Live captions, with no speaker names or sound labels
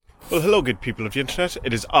Well, hello, good people of the internet.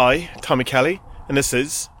 It is I, Tommy Kelly, and this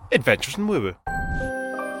is Adventures in Woo Woo.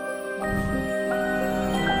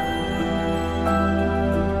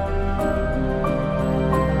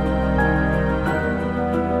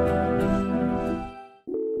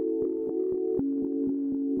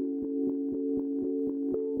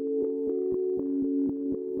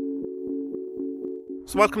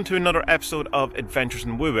 So welcome to another episode of Adventures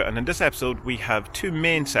in Woo Woo, and in this episode we have two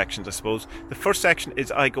main sections, I suppose. The first section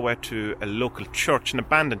is I go out to a local church, an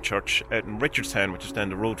abandoned church out in Richardstown, which is down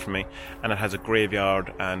the road from me, and it has a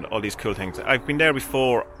graveyard and all these cool things. I've been there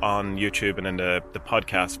before on YouTube and in the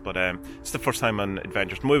podcast, but it's the first time on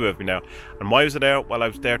Adventures in Woo Woo I've been there. And why was I there? Well, I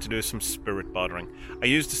was there to do some spirit bothering. I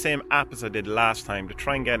used the same app as I did last time to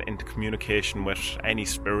try and get into communication with any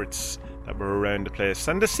spirits that were around the place,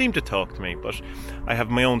 and they seemed to talk to me, but I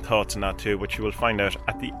have my own thoughts on that too, which you will find out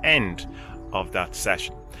at the end of that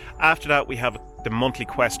session. After that, we have the monthly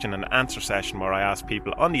question and answer session where I ask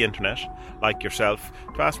people on the internet, like yourself,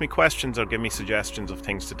 to ask me questions or give me suggestions of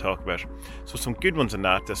things to talk about. So some good ones in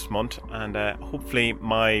that this month, and hopefully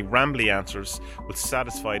my rambly answers will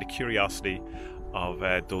satisfy the curiosity of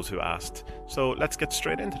those who asked. So let's get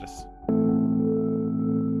straight into this.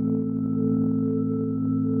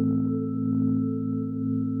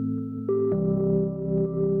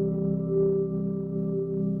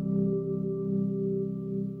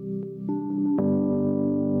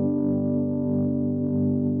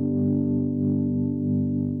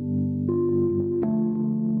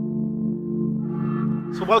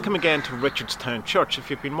 So welcome again to Richardstown Church.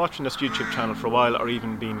 If you've been watching this YouTube channel for a while or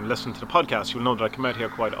even been listening to the podcast, you'll know that I come out here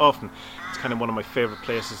quite often. It's kind of one of my favourite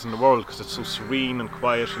places in the world because it's so serene and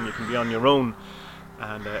quiet and you can be on your own.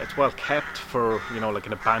 And it's well kept for, like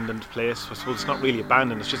an abandoned place. I suppose it's not really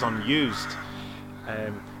abandoned, it's just unused.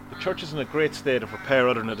 The church is in a great state of repair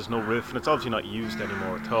other than there's no roof, and it's obviously not used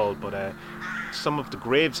anymore at all, but some of the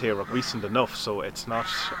graves here are recent enough, so it's not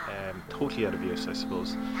totally out of use, I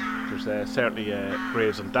suppose. There's certainly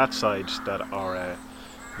graves on that side that are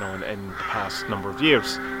in the past number of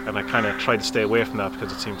years, and I kind of try to stay away from that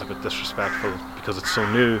because it seems a bit disrespectful because it's so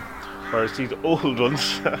new, whereas these old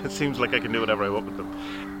ones, it seems like I can do whatever I want with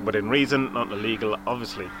them, within reason, not illegal,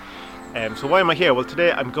 obviously. So why am I here? Well,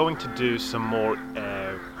 today I'm going to do some more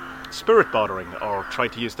spirit bothering, or try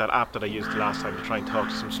to use that app that I used last time to try and talk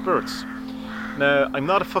to some spirits. Now, I'm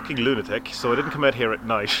not a fucking lunatic, so I didn't come out here at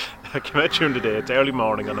night. I came out during the day. It's early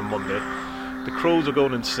morning on a Monday. The crows are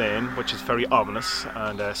going insane, which is very ominous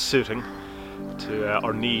and suiting to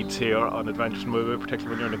our needs here on Adventures in Woo Woo, particularly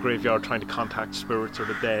when you're in a graveyard trying to contact spirits or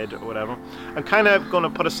the dead or whatever. I'm kind of going to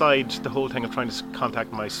put aside the whole thing of trying to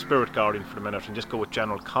contact my spirit guardian for the minute and just go with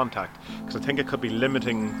general contact, because I think it could be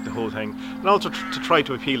limiting the whole thing, and also to try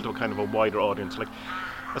to appeal to a kind of a wider audience. Like,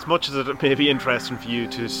 as much as it may be interesting for you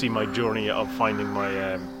to see my journey of finding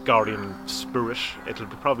my guardian spirit, it'll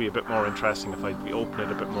be probably a bit more interesting if I open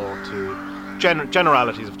it a bit more to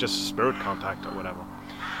generalities of just spirit contact or whatever.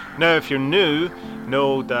 Now, if you're new,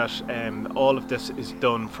 know that all of this is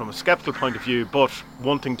done from a skeptical point of view, but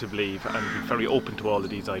wanting to believe and be very open to all of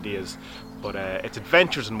these ideas. But it's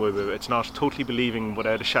Adventures in Woo Woo. It's not totally believing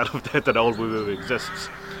without a shadow of doubt that all Woo Woo exists.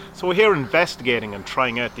 So we're here investigating and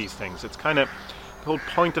trying out these things. It's kind of the whole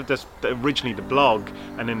point of this, originally the blog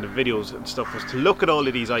and in the videos and stuff, was to look at all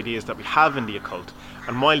of these ideas that we have in the occult,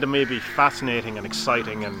 and while they may be fascinating and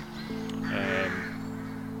exciting and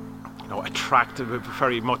attractive,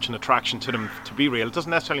 very much an attraction to them to be real, it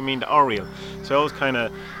doesn't necessarily mean they are real. So I always kind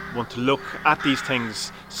of want to look at these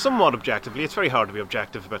things somewhat objectively. It's very hard to be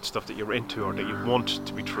objective about stuff that you're into or that you want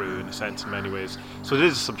to be true, in a sense, in many ways. So it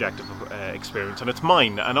is a subjective experience, and it's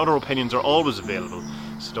mine, and other opinions are always available.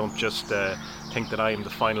 So don't just think that I am the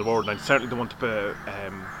final word, and I certainly don't want to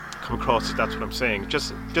come across as that's what I'm saying.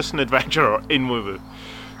 Just an adventure in Woo Woo.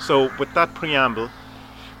 So with that preamble,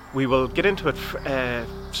 we will get into it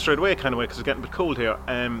straight away, kind of way, because it's getting a bit cold here.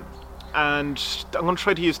 And I'm going to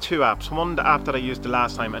try to use two apps. One, the app that I used the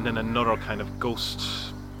last time, and then another kind of ghost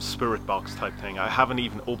spirit box type thing. I haven't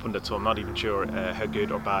even opened it, so I'm not even sure how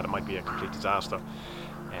good or bad it might be. A complete disaster.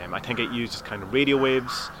 I think it uses kind of radio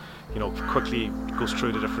waves, quickly goes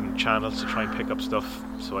through the different channels to try and pick up stuff.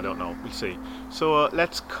 So I don't know, we'll see. So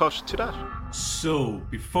let's cut to that. So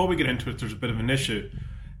before we get into it, there's a bit of an issue.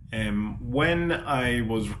 When I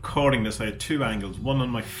was recording this, I had two angles, one on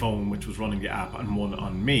my phone, which was running the app, and one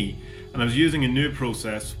on me. And I was using a new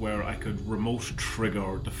process where I could remote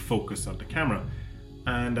trigger the focus of the camera.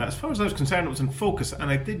 And as far as I was concerned, it was in focus. And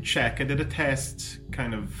I did check, I did a test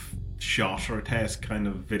kind of shot or a test kind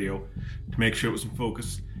of video to make sure it was in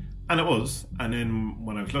focus. And it was. And then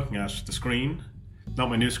when I was looking at the screen, Not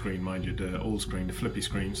my new screen, mind you, the old screen, the flippy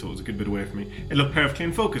screen, so it was a good bit away from me. It looked perfectly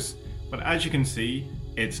in focus, but as you can see,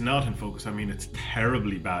 it's not in focus. I mean, it's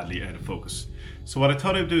terribly badly out of focus. So what I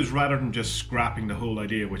thought I'd do is, rather than just scrapping the whole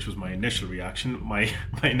idea, which was my initial reaction, my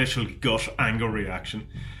initial gut anger reaction,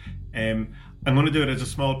 I'm going to do it as a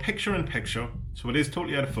small picture-in-picture, so it is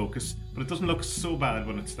totally out of focus, but it doesn't look so bad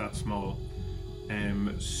when it's that small.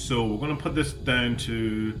 So we're going to put this down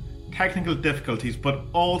to technical difficulties, but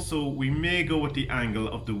also we may go with the angle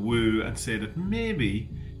of the woo and say that maybe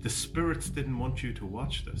the spirits didn't want you to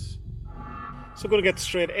watch this. So I'm going to get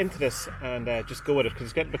straight into this and just go with it, because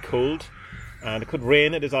it's getting a bit cold and it could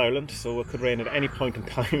rain. It is Ireland, so it could rain at any point in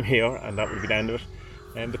time here, and that would be the end of it.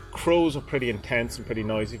 And the crows are pretty intense and pretty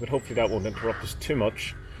noisy, but hopefully that won't interrupt us too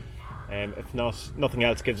much. If not, nothing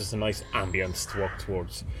else gives us a nice ambience to walk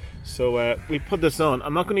towards. So we put this on.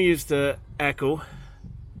 I'm not going to use the echo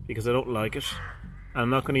because I don't like it. I'm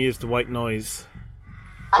not going to use the white noise.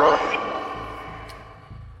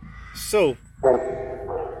 So,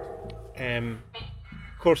 of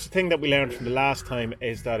course, the thing that we learned from the last time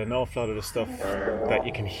is that an awful lot of the stuff that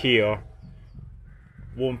you can hear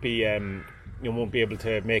won't be, you won't be able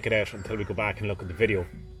to make it out until we go back and look at the video.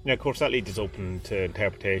 Now, of course, that leaves us open to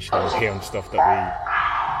interpretation and hearing stuff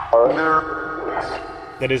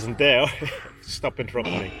that isn't there. Stop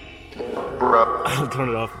interrupting me. I'll turn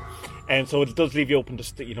it off. And so it does leave you open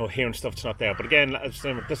to hearing stuff that's not there. But again,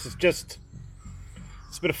 this is just,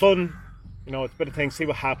 it's a bit of fun. It's a bit of thing. See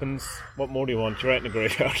what happens. What more do you want? You're out in the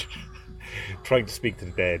graveyard trying to speak to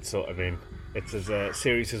the dead. So I mean, it's as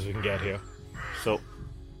serious as we can get here. So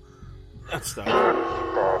let's start.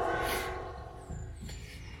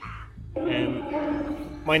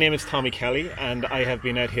 My name is Tommy Kelly, and I have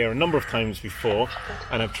been out here a number of times before,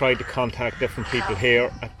 and I've tried to contact different people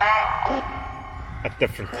here at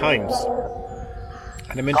different times.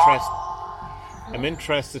 And I'm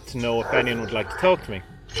interested to know if anyone would like to talk to me.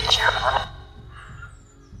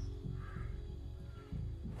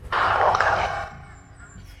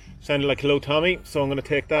 Sounded like hello, Tommy, so I'm going to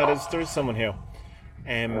take that as there is someone here.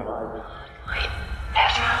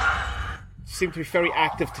 Seem to be very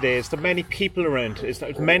active today. Is there many people around? Is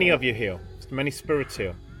there many of you here? Is there many spirits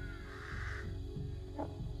here?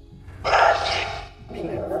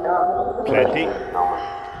 Plenty.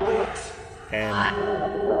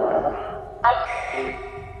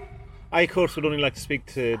 I, of course, would only like to speak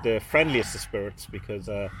to the friendliest of spirits, because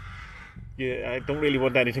I don't really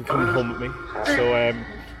want anything coming home with me. So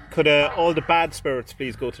could all the bad spirits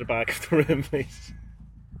please go to the back of the room, please?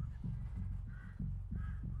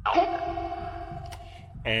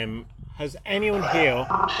 Has anyone here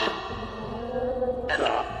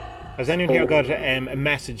got a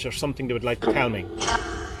message or something they would like to tell me?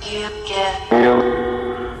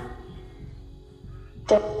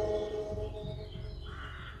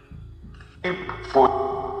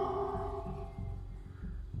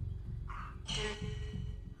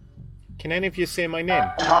 Can any of you say my name?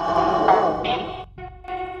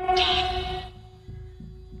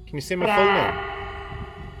 Can you say my full name?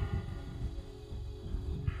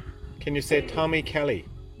 Can you say Tommy Kelly?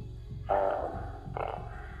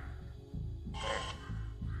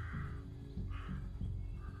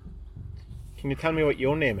 Can you tell me what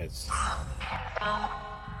your name is?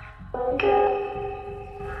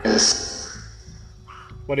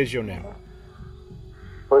 What is your name?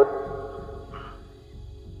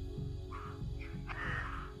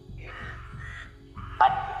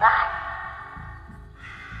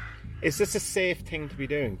 Is this a safe thing to be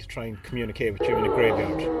doing, to try and communicate with you in a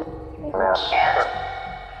graveyard?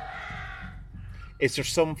 Is there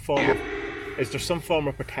some form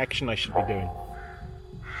of protection I should be doing?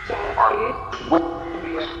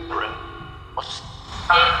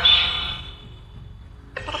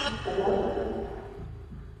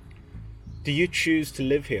 Do you choose to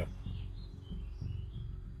live here?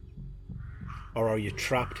 Or are you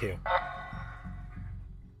trapped here?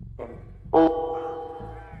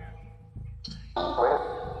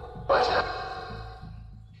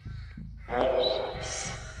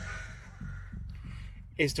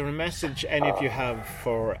 Is there a message any of you have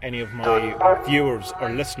for any of my viewers or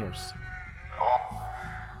listeners?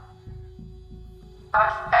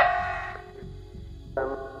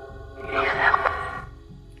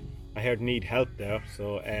 I heard need help there,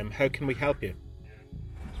 so how can we help you?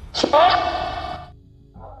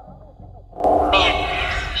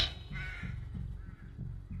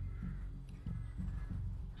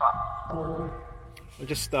 I'll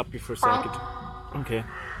just stop you for a second. Okay.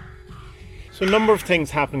 So a number of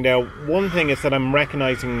things happening there. One thing is that I'm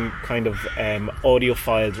recognising kind of audio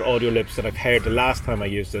files or audio lips that I've heard the last time I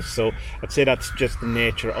used this. So I'd say that's just the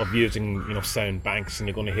nature of using, sound banks, and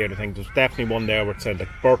you're going to hear the things. There's definitely one there where it sounds like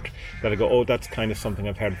Bert that I go, oh, that's kind of something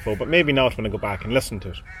I've heard before, but maybe not when I go back and listen to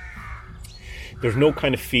it. There's no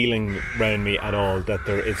kind of feeling around me at all that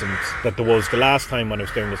there was the last time when I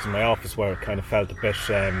was doing this in my office, where it kind of felt a bit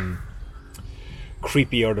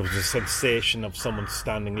creepy, or there was a sensation of someone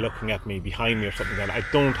standing looking at me behind me or something like that. I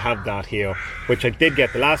don't have that here, which I did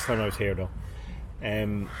get the last time I was here though.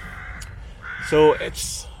 So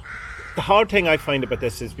it's the hard thing I find about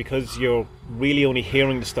this is because you're really only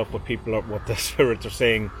hearing the stuff what the spirits are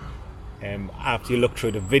saying after you look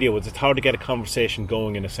through the video. It's hard to get a conversation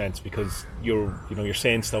going in a sense, because you're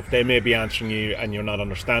saying stuff, they may be answering you and you're not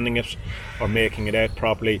understanding it or making it out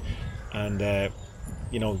properly, and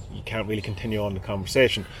you can't really continue on the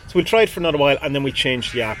conversation. So we'll try it for another while, and then we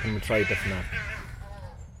change the app and we'll try a different app.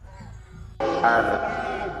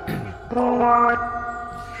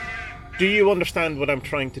 Do you understand what I'm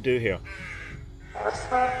trying to do here?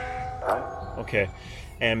 Okay.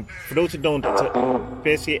 For those who don't,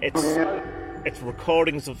 it's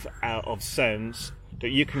recordings of sounds that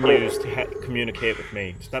you can use to communicate with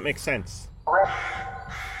me. Does that make sense?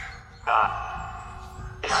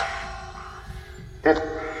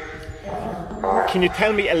 Can you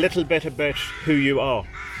tell me a little bit about who you are?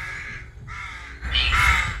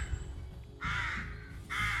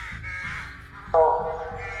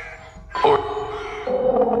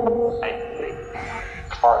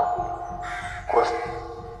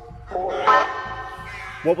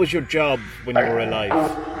 What was your job when you were alive?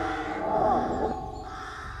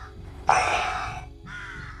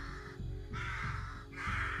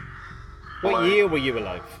 What year were you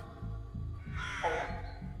alive?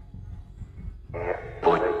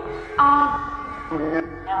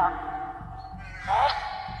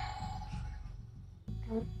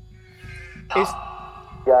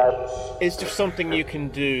 Is there something you can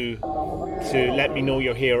do to let me know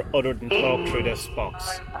you're here other than talk through this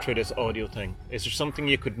box, through this audio thing? Is there something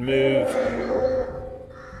you could move,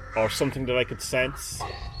 or something that I could sense?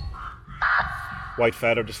 White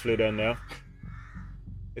feather just flew down there.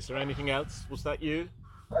 Is there anything else? Was that you?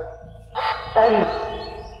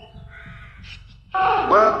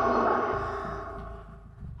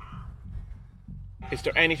 Is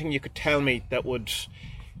there anything you could tell me that would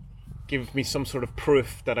give me some sort of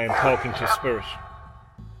proof that I am talking to a spirit?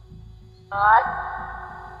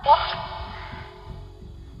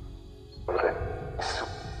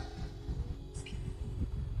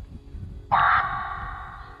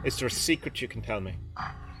 Is there a secret you can tell me?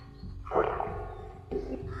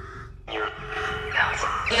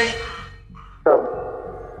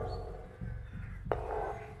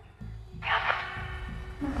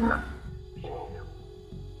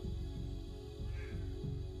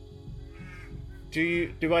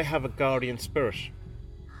 Do I have a guardian spirit?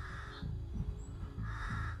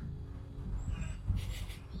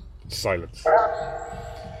 Silence.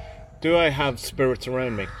 Do I have spirits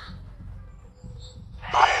around me?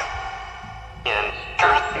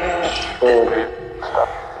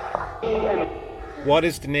 What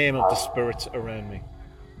is the name of the spirits around me?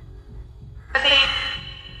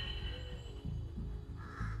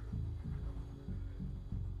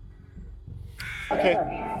 Okay.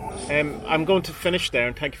 I'm going to finish there,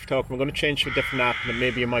 and thank you for talking. I'm going to change to a different app, and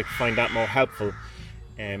maybe you might find that more helpful.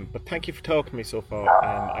 But thank you for talking to me so far.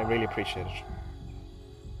 I really appreciate it.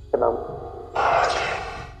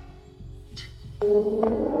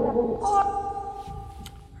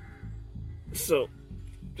 So,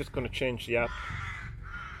 just going to change the app.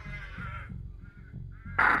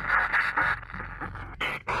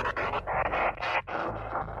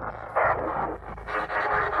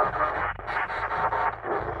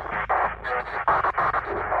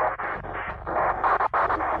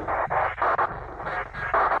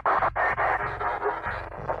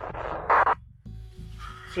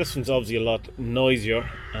 So this one's obviously a lot noisier,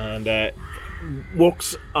 and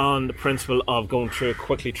works on the principle of going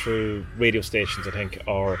quickly through radio stations, I think,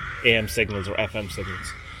 or AM signals or FM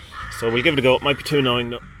signals. So we'll give it a go. It might be too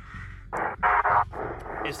annoying though.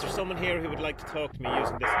 Is there someone here who would like to talk to me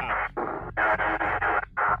using this app?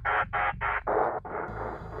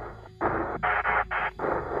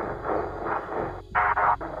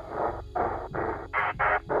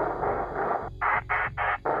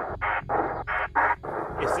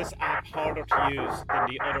 Is this app harder to use than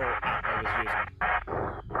the other app I was using?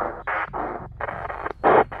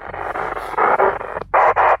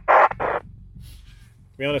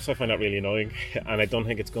 To be honest, I find that really annoying, and I don't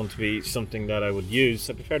think it's going to be something that I would use.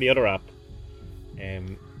 I prefer the other app,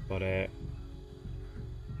 but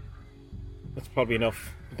that's probably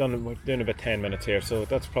enough. We're doing about 10 minutes here, so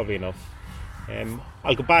that's probably enough.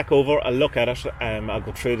 I'll go back over, I'll look at it, I'll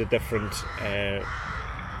go through the different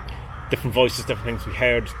voices, different things we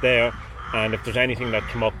heard there, and if there's anything that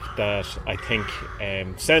come up that I think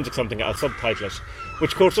sounds like something, I'll subtitle it,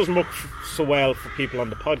 which of course doesn't work so well for people on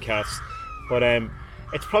the podcast, but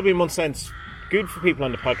it's probably in one sense good for people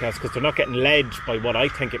on the podcast because they're not getting led by what I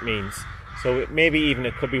think it means. So it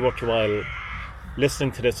could be worth your while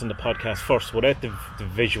listening to this on the podcast first without the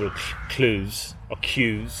visual clues or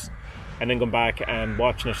cues, and then going back and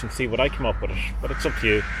watching it and see what I come up with it. But it's up to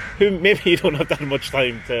you. Maybe you don't have that much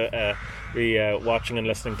time to be watching and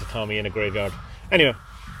listening to Tommy in a graveyard. Anyway,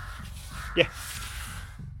 yeah.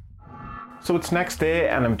 So it's next day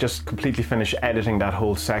and I'm just completely finished editing that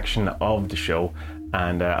whole section of the show,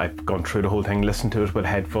 and I've gone through the whole thing, listened to it with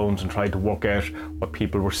headphones and tried to work out what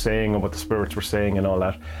people were saying and what the spirits were saying and all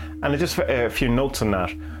that. And just a few notes on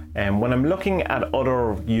that. When I'm looking at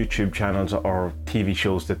other YouTube channels or TV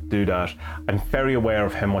shows that do that, I'm very aware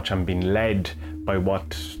of how much I'm being led by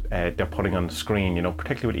what they're putting on the screen,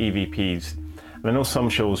 particularly with EVPs. And I know some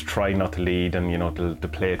shows try not to lead and, they'll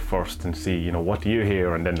play it first and see, what do you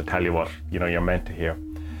hear, and then they'll tell you what, you're meant to hear.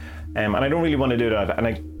 And I don't really want to do that. And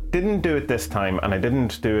I didn't do it this time, and I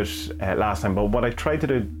didn't do it last time. But what I tried to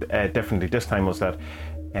do differently this time was that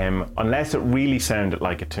unless it really sounded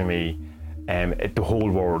like it to me, the whole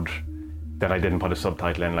word, that I didn't put a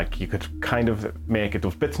subtitle in. Like, you could kind of make it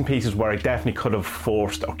those bits and pieces where I definitely could have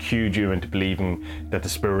forced or cued you into believing that the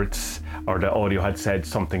spirits or the audio had said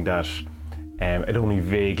something that it only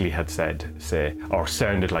vaguely had say, or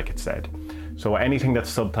sounded like it said. So anything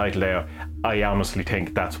that's subtitled there, I honestly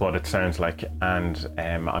think that's what it sounds like, and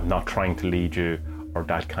I'm not trying to lead you or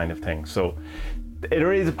that kind of thing. So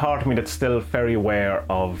there is a part of me that's still very aware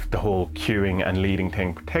of the whole cueing and leading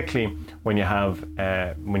thing, particularly when you have,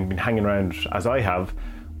 when you've been hanging around, as I have,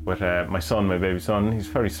 with my baby son. He's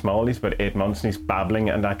very small, he's about 8 months, and he's babbling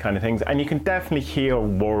and that kind of things. And you can definitely hear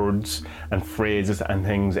words and phrases and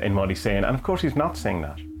things in what he's saying. And of course, he's not saying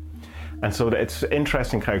that. And so it's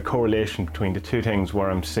interesting kind of correlation between the two things,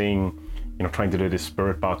 where I'm seeing, trying to do this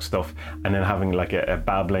spirit box stuff, and then having like a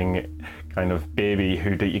babbling kind of baby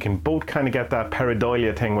that you can both kind of get that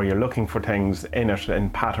pareidolia thing where you're looking for things in it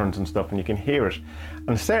and patterns and stuff, and you can hear it.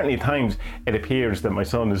 And certainly at times it appears that my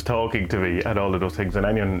son is talking to me and all of those things, and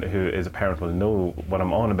anyone who is a parent will know what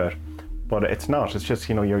I'm on about. But it's not, it's just,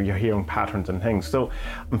 you're hearing patterns and things. So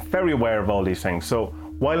I'm very aware of all these things. So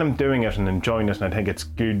while I'm doing it and enjoying it, and I think it's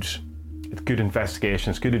good investigation,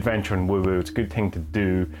 it's good adventure and woo-woo, it's a good thing to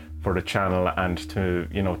do for the channel, and to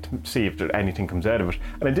see if anything comes out of it.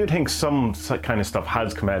 And I do think some kind of stuff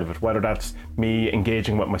has come out of it, whether that's me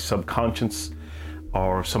engaging with my subconscious,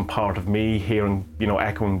 or some part of me hearing,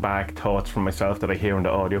 echoing back thoughts from myself that I hear in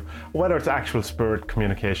the audio, or whether it's actual spirit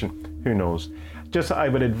communication, who knows. Just, I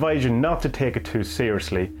would advise you not to take it too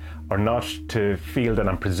seriously, or not to feel that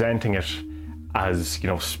I'm presenting it as,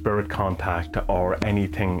 spirit contact or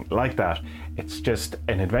anything like that. It's just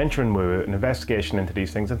an adventure and woo, an investigation into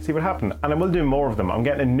these things, and see what happens. And I will do more of them. I'm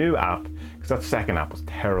getting a new app, because that second app was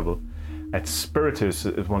terrible. It's Spiritus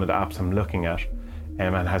is one of the apps I'm looking at,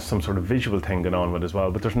 and has some sort of visual thing going on with it as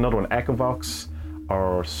well. But there's another one, Echovox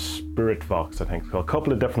or SpiritVox, I think. So a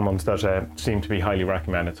couple of different ones that seem to be highly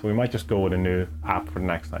recommended. So we might just go with a new app for the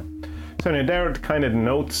next time. So anyway, there are kind of the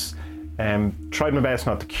notes. Tried my best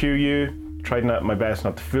not to cue you. Tried my best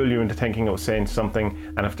not to fool you into thinking I was saying something,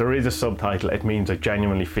 and if there is a subtitle, it means I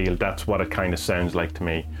genuinely feel that's what it kind of sounds like to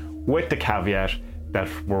me, with the caveat that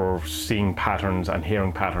we're seeing patterns and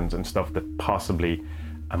hearing patterns and stuff that possibly,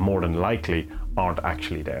 and more than likely, aren't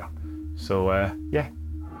actually there. So yeah.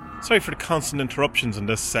 Sorry for the constant interruptions in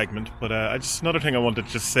this segment, but another thing I wanted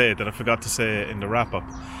to just say that I forgot to say in the wrap-up.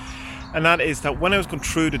 And that is that when I was going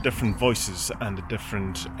through the different voices and the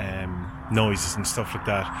different noises and stuff like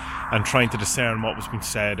that, and trying to discern what was being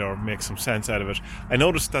said or make some sense out of it, I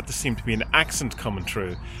noticed that there seemed to be an accent coming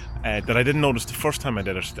through that I didn't notice the first time I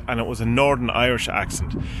did it, and it was a Northern Irish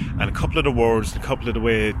accent. And a couple of the words, a couple of the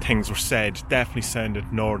way things were said definitely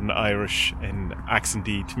sounded Northern Irish in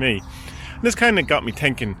accent-y to me. And this kind of got me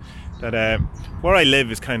thinking that where I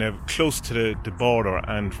live is kind of close to the border,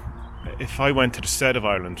 and if I went to the south of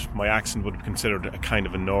Ireland, my accent would be considered a kind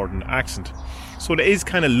of a northern accent. So it is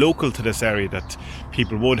kind of local to this area that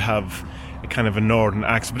people would have a kind of a northern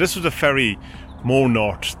accent. But this was a very more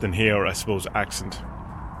north than here, I suppose, accent.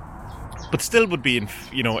 But still would be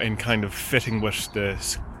in kind of fitting with the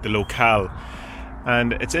locale.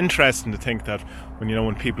 And it's interesting to think that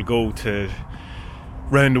when people go to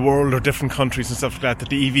around the world or different countries and stuff like that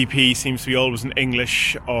the EVP seems to be always in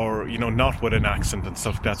English or, not with an accent and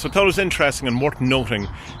stuff like that. So I thought it was interesting and worth noting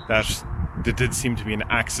that there did seem to be an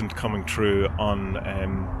accent coming through on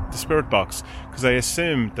the Spirit Box, because I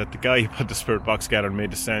assumed that the guy who put the Spirit Box together and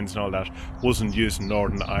made the sounds and all that wasn't using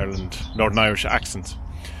Northern Irish accents.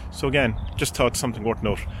 So again, just thought something worth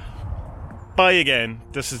note. Bye again.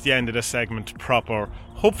 This is the end of this segment proper.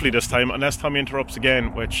 Hopefully this time, unless Tommy interrupts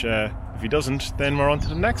again, which if he doesn't, then we're on to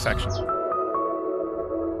the next section.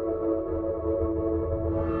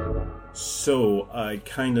 So I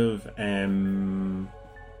kind of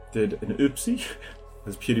did an oopsie,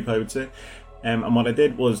 as PewDiePie would say. And what I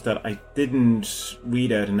did was that I didn't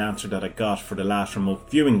read out an answer that I got for the last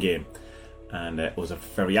remote viewing game. And it was a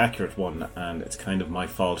very accurate one, and it's kind of my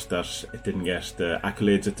fault that it didn't get the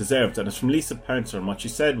accolades it deserved. And it's from Lisa Pouncer, and what she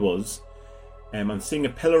said was, I'm seeing a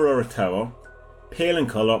pillar or a tower, pale in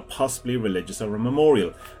colour, possibly religious or a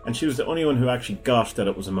memorial. And she was the only one who actually got that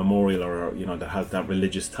it was a memorial or, that has that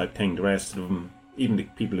religious type thing. The rest of them, even the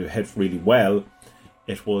people who hit really well,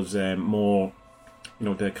 it was more,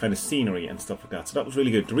 the kind of scenery and stuff like that. So that was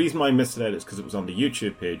really good. The reason why I missed it out is because it was on the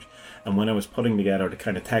YouTube page, and when I was putting together the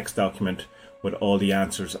kind of text document with all the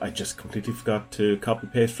answers, I just completely forgot to copy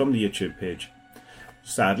paste from the YouTube page.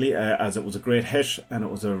 Sadly, as it was a great hit and it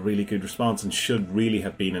was a really good response and should really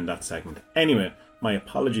have been in that segment. Anyway, my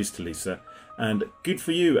apologies to Lisa, and good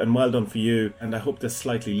for you and well done for you. And I hope this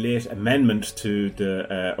slightly late amendment to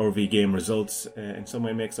the RV game results in some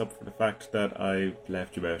way makes up for the fact that I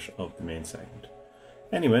left you out of the main segment.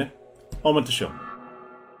 Anyway, on with the show.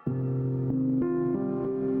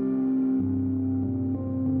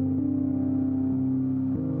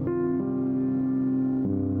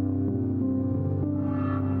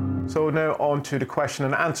 So now on to the question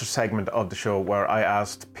and answer segment of the show, where I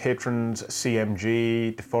asked patrons,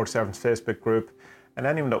 CMG, the 47's Facebook group, and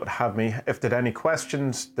anyone that would have me, if they had any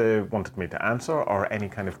questions they wanted me to answer, or any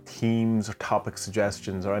kind of themes or topic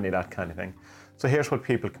suggestions or any of that kind of thing. So here's what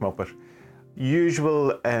people come up with.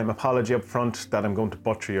 Usual apology up front that I'm going to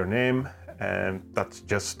butcher your name, and that's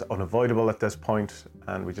just unavoidable at this point,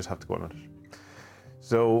 and we just have to go on with it.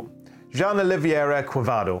 So, Jean Oliveira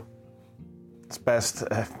Quavado. It's best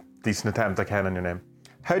decent attempt I can on your name.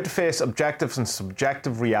 How to face objectives and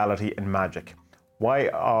subjective reality in Magic.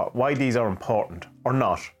 Why these are important or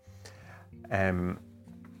not.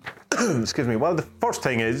 Excuse me. Well, the first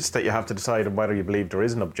thing is that you have to decide on whether you believe there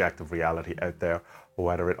is an objective reality out there or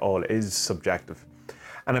whether it all is subjective.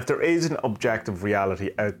 And if there is an objective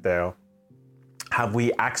reality out there, have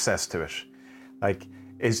we access to it? Like,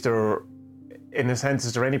 is there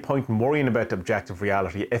any point in worrying about the objective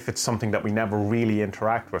reality if it's something that we never really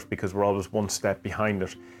interact with, because we're always one step behind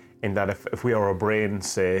it, in that if we are a brain,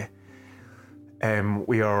 say,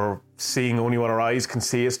 we are seeing only what our eyes can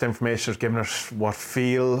see. It's the information is giving us what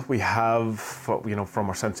feel we have, from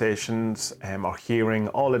our sensations, our hearing,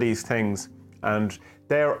 all of these things. And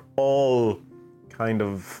they're all kind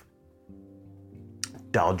of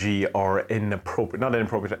dodgy or incomplete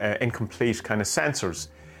kind of sensors.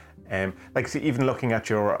 Even looking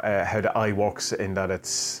at your how the eye works, in that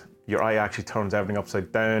it's your eye actually turns everything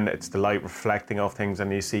upside down. It's the light reflecting off things,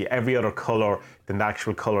 and you see every other colour than the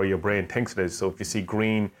actual colour your brain thinks it is. So if you see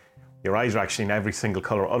green, your eyes are actually in every single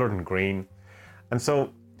colour other than green. And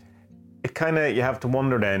so you have to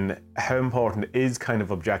wonder then, how important is kind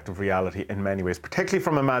of objective reality in many ways, particularly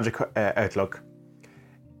from a magic outlook,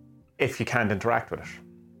 if you can't interact with it.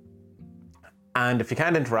 And if you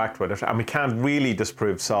can't interact with it, and we can't really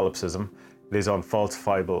disprove solipsism, it is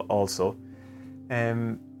unfalsifiable also,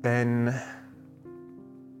 then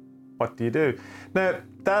what do you do? Now,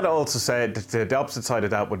 that also said, the opposite side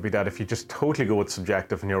of that would be that if you just totally go with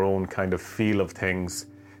subjective and your own kind of feel of things,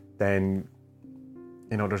 then,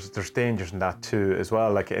 there's dangers in that too as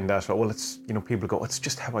well. Like in that, well, it's, people go, it's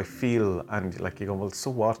just how I feel. And you go, well,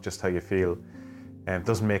 so what, just how you feel? It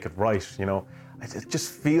doesn't make it right, It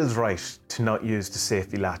just feels right to not use the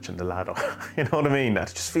safety latch and the ladder. You know what I mean?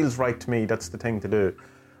 It just feels right to me. That's the thing to do.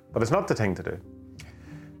 But it's not the thing to do.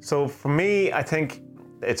 So for me, I think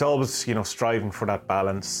it's always, striving for that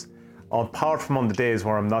balance. Apart from on the days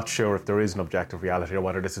where I'm not sure if there is an objective reality or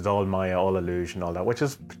whether this is all Maya, all illusion, all that, which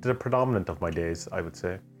is the predominant of my days, I would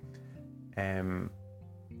say.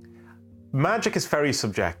 Magic is very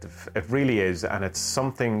subjective. It really is. And it's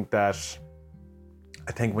something that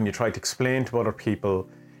I think when you try to explain to other people,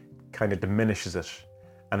 kind of diminishes it.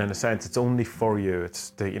 And in a sense, it's only for you. It's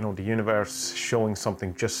the universe showing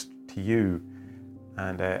something just to you.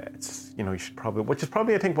 And it's, you should probably, which is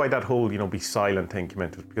probably, I think, why that whole, be silent thing came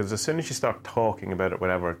into it. Because as soon as you start talking about it,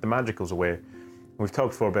 whatever, the magic goes away. We've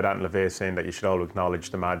talked before about Anton LaVey saying that you should always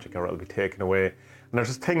acknowledge the magic or it'll be taken away. And there's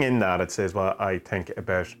this thing in that it says, well, I think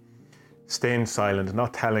about staying silent and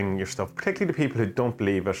not telling your stuff, particularly to people who don't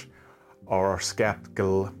believe it or are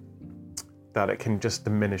skeptical, that it can just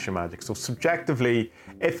diminish your magic. So subjectively,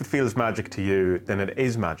 if it feels magic to you, then it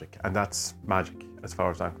is magic, and that's magic as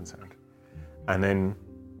far as I'm concerned. And then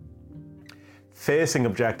facing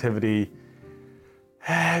objectivity,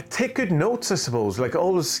 take good notes, I suppose. Like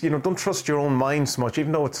always, don't trust your own mind so much,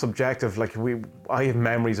 even though it's subjective. Like I have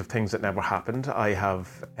memories of things that never happened. I have,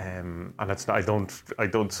 and it's I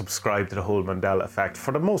don't subscribe to the whole Mandela effect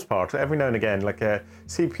for the most part. Every now and again, like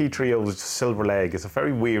CP3O's silver leg is a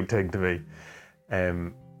very weird thing to me.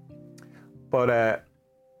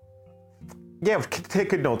 Take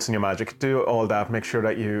good notes in your magic. Do all that. Make sure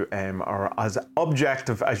that you are as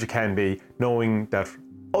objective as you can be, knowing that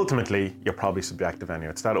ultimately you're probably subjective anyway.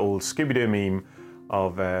 It's that old Scooby-Doo meme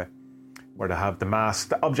of where they have the mask,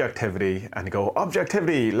 the objectivity, and you go,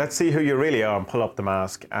 objectivity, let's see who you really are, and pull up the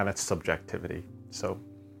mask, and it's subjectivity. So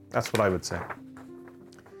that's what I would say.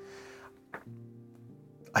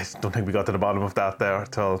 I don't think we got to the bottom of that there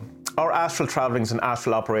at all. Are astral travellings and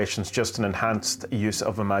astral operations just an enhanced use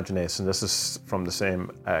of imagination? This is from the same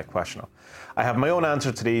questioner. I have my own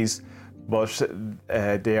answer to these, but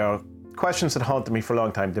they are questions that haunted me for a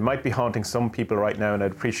long time. They might be haunting some people right now, and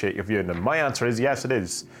I'd appreciate your viewing them. My answer is yes, it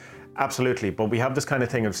is. Absolutely. But we have this kind of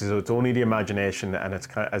thing of so it's only the imagination, and it's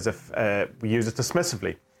kind of as if we use it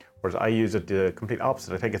dismissively. Whereas I use it the complete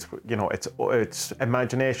opposite. I think it's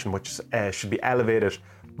imagination which should be elevated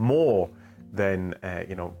more than a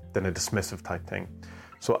dismissive type thing.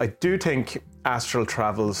 So I do think astral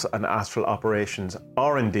travels and astral operations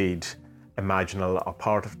are indeed imaginal or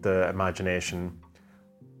part of the imagination,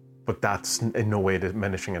 but that's in no way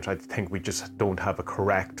diminishing it. I think we just don't have a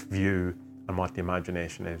correct view on what the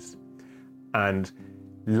imagination is. And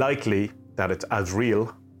likely that it's as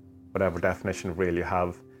real, whatever definition of real you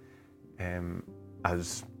have,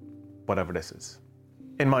 as whatever this is,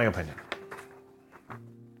 in my opinion.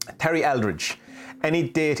 Terry Eldridge, any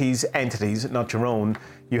deities, entities, not your own,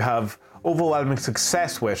 you have overwhelming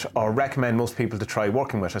success with or recommend most people to try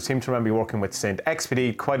working with? I seem to remember working with Saint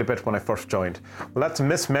Expedite quite a bit when I first joined. Well, that's a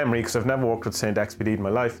mismemory because I've never worked with Saint Expedite in my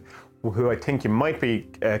life. Who I think you might be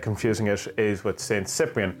confusing it is with Saint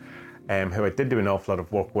Cyprian, who I did do an awful lot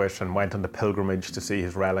of work with and went on the pilgrimage to see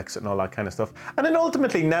his relics and all that kind of stuff. And then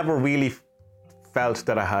ultimately never really felt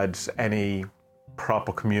that I had any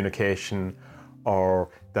proper communication or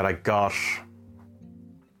that I got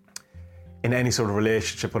in any sort of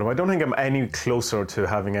relationship with him. I don't think I'm any closer to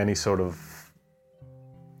having any sort of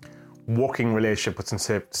working relationship with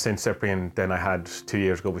St. Cyprian than I had 2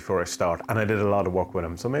 years ago before I started. And I did a lot of work with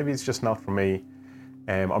him. So maybe it's just not for me.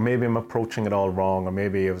 Or maybe I'm approaching it all wrong, or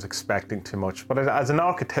maybe I was expecting too much. But as an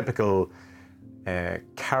archetypical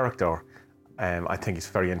character, I think he's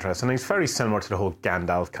very interesting. And he's very similar to the whole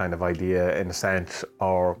Gandalf kind of idea in a sense,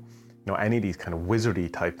 or any of these kind of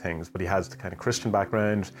wizardy type things. But he has the kind of Christian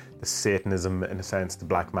background, the Satanism in a sense, the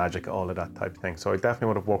black magic, all of that type of thing. So I definitely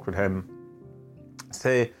would have worked with him.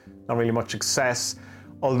 Say, not really much success,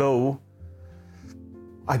 although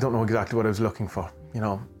I don't know exactly what I was looking for.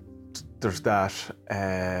 There's that.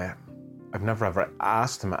 I've never ever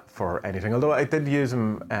asked him for anything, although I did use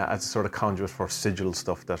him as a sort of conduit for sigil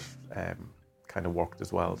stuff that kind of worked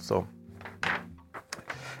as well. So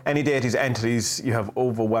any deities, entities you have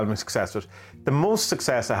overwhelming success with. The most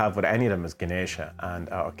success I have with any of them is Ganesha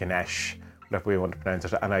or Ganesh, whatever we want to pronounce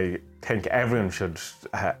it. And I think everyone should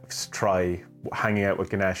try hanging out with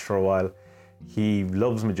Ganesh for a while. He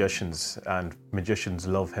loves magicians and magicians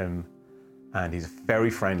love him. And he's a very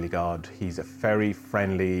friendly god. He's a very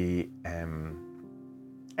friendly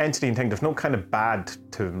entity and thing. There's no kind of bad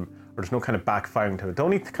to him, or there's no kind of backfiring to it. The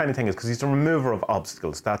only kind of thing is because he's the remover of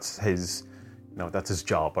obstacles. That's his, that's his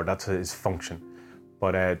job, or that's his function.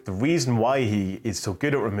 But the reason why he is so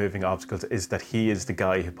good at removing obstacles is that he is the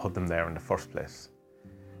guy who put them there in the first place.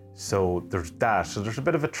 So there's that. So there's a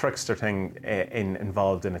bit of a trickster thing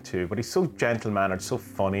involved in it too. But he's so gentle-mannered, so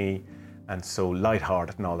funny, and so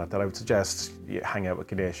light-hearted and all that I would suggest you hang out with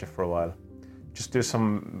Ganesha for a while. Just do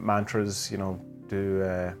some mantras,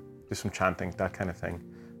 do some chanting, that kind of thing.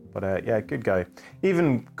 But good guy.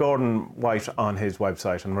 Even Gordon White on his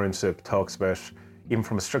website on Maroon Soup talks about, even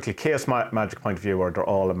from a strictly chaos magic point of view, where they're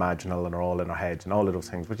all imaginal and they're all in our heads and all of those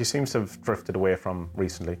things, which he seems to have drifted away from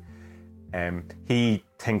recently. He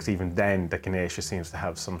thinks even then that Ganesha seems to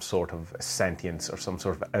have some sort of sentience or some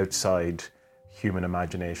sort of outside human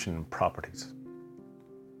imagination properties.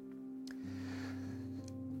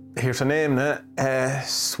 Here's her name now.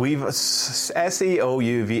 Seouvn.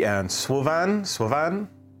 Swovan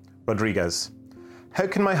Rodriguez. How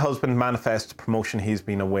can my husband manifest the promotion he's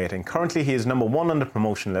been awaiting? Currently, he is number 1 on the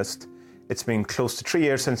promotion list. It's been close to 3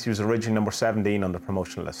 years since he was originally number 17 on the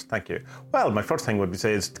promotion list. Thank you. Well, my first thing would be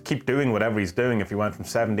say is to keep doing whatever he's doing. If he went from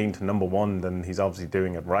 17 to number 1, then he's obviously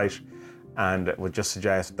doing it right. And it would just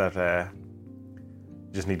suggest that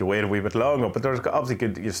you just need to wait a wee bit longer. But there's obviously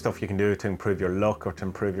good stuff you can do to improve your luck or to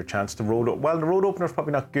improve your chance to road. Well, the road opener is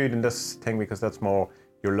probably not good in this thing because that's more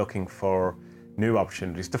you're looking for new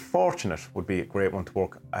opportunities. The Fortunate would be a great one to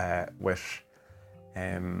work with.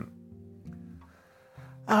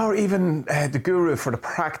 Or even the Guru for the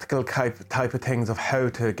practical type of things of how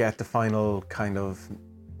to get the final kind of,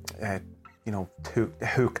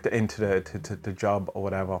 hooked into the job or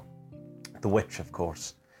whatever. The Witch, of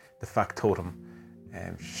course, the Factotum.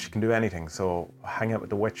 She can do anything, so hang out with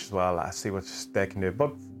the Witch as well. I see what they can do,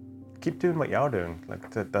 but keep doing what you're doing,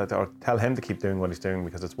 or tell him to keep doing what he's doing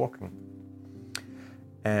because it's working.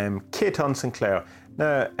 Keaton Sinclair.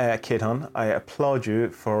 Now, Keaton, I applaud you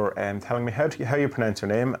for telling me how you pronounce your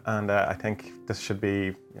name, and I think this should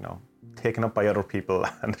be, taken up by other people,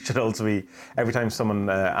 and it should also be every time someone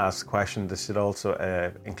asks a question. This should also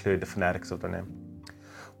include the phonetics of their name.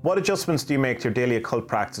 What adjustments do you make to your daily occult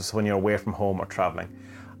practice when you're away from home or travelling?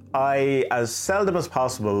 I, as seldom as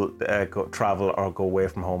possible, travel or go away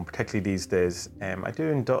from home, particularly these days.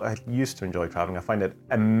 I used to enjoy travelling. I find it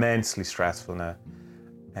immensely stressful now.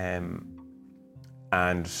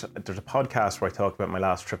 And there's a podcast where I talk about my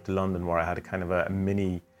last trip to London where I had a kind of a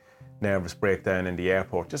mini nervous breakdown in the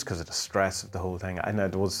airport just because of the stress of the whole thing. I know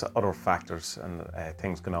there was other factors and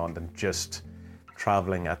things going on than just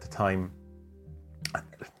travelling at the time.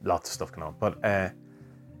 Lots of stuff going on, but I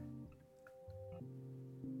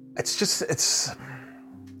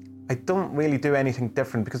don't really do anything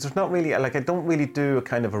different because there's not really, I don't really do a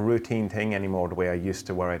kind of a routine thing anymore the way I used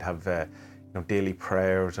to, where I'd have daily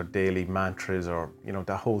prayers or daily mantras or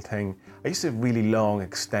the whole thing. I used to have really long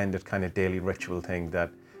extended kind of daily ritual thing that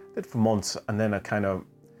I did for months, and then I kind of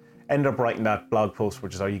ended up writing that blog post,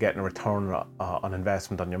 which is, are you getting a return on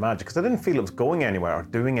investment on your magic? Because I didn't feel it was going anywhere or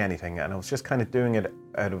doing anything, and I was just kind of doing it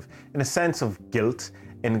out of, in a sense of guilt,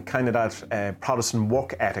 in kind of that Protestant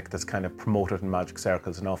work ethic that's kind of promoted in magic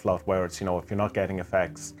circles an awful lot, where it's, if you're not getting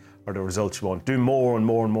effects or the results you want, do more and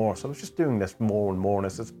more and more. So I was just doing this more and more,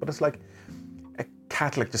 but it's like a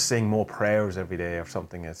Catholic just saying more prayers every day or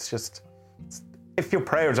something. It's just, if your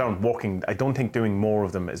prayers aren't working, I don't think doing more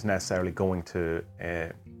of them is necessarily going to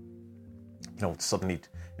suddenly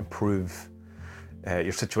improve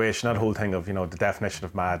your situation. That whole thing of, the definition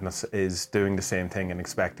of madness is doing the same thing and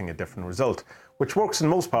expecting a different result, which works in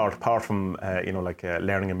most part, apart from,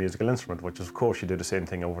 learning a musical instrument, which is, of course, you do the same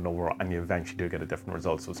thing over and over and you eventually do get a different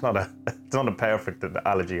result. So it's not a perfect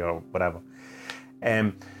analogy or whatever.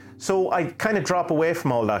 So I kind of drop away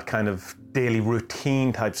from all that kind of daily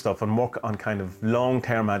routine type stuff and work on kind of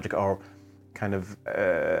long-term magic or kind of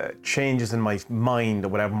changes in my mind or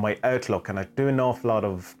whatever, my outlook. And I do an awful lot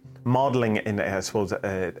of modeling in, I suppose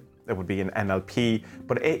it would be in NLP,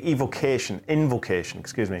 but invocation,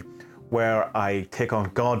 where I take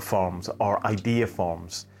on God forms or idea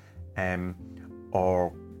forms,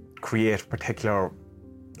 or create particular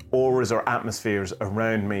auras or atmospheres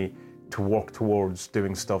around me to work towards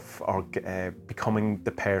doing stuff or becoming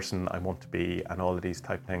the person I want to be, and all of these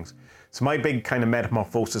type of things. So my big kind of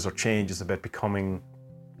metamorphosis or change is about becoming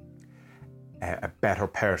a better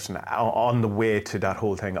person on the way to that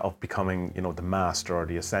whole thing of becoming, the master or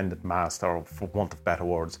the ascended master, or for want of better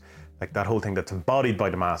words, like that whole thing that's embodied by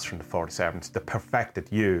the master in the 47, the perfected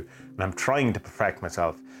you. And I'm trying to perfect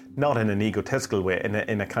myself, not in an egotistical way,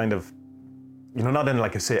 in a kind of, not in,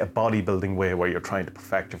 like I say, a bodybuilding way where you're trying to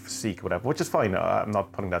perfect your physique or whatever, which is fine. I'm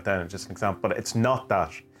not putting that down, it's just an example, but it's not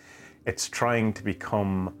that. It's trying to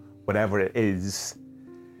become whatever it is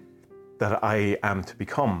that I am to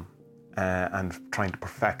become, and trying to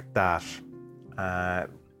perfect that.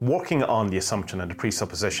 Working on the assumption and the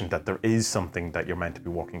presupposition that there is something that you're meant to be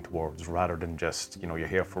working towards, rather than just, you're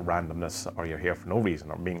here for randomness or you're here for no reason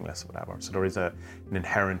or meaningless or whatever. So there is an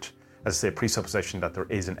inherent, as I say, presupposition that there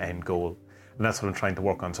is an end goal. And that's what I'm trying to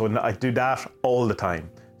work on. So I do that all the time.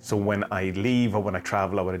 So when I leave or when I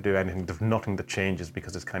travel or when I do anything, there's nothing that changes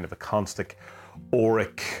because it's kind of a constant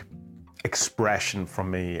auric expression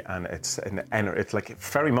from me. And it's like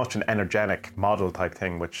very much an energetic model type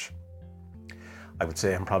thing, which I would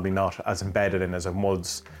say I'm probably not as embedded in as I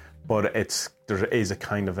was. But there is a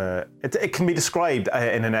kind of it can be described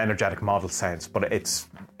in an energetic model sense, but it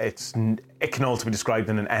can also be described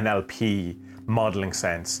in an NLP modeling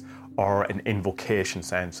sense, or an invocation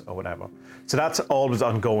sense or whatever. So that's always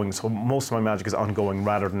ongoing. So most of my magic is ongoing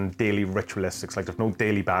rather than daily ritualistics. Like there's no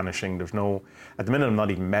daily banishing. There's no, at the minute I'm not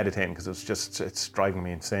even meditating because it's driving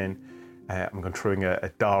me insane. I'm going through a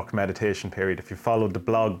dark meditation period. If you followed the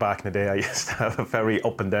blog back in the day, I used to have a very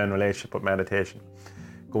up and down relationship with meditation,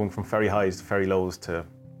 going from very highs to very lows to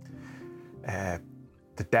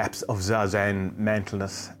the depths of Zazen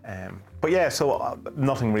mentalness. But yeah, so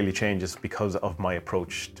nothing really changes because of my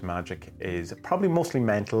approach to magic is probably mostly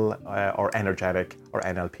mental or energetic or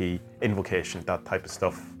NLP, invocation, that type of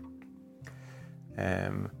stuff.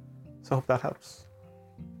 So I hope that helps.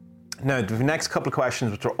 Now, the next couple of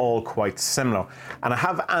questions, which are all quite similar, and I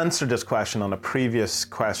have answered this question on a previous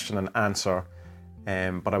question and answer,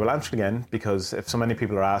 but I will answer it again because if so many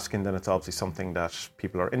people are asking, then it's obviously something that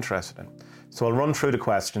people are interested in. So I'll run through the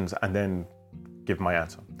questions and then give my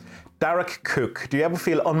answer. Derek Cook, do you ever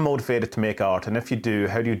feel unmotivated to make art? And if you do,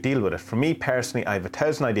 how do you deal with it? For me personally, I have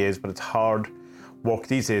 1,000 ideas, but it's hard work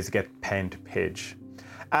these days to get pen to page.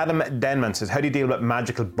 Adam Denman says, how do you deal with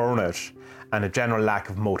magical burnout and a general lack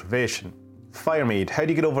of motivation? Firemead, how do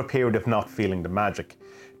you get over a period of not feeling the magic?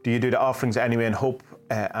 Do you do the offerings anyway and hope,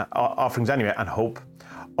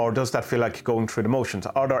 or does that feel like going through the motions?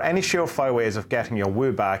 Are there any surefire ways of getting your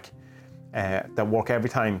woo back that work every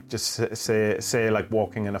time? Just say like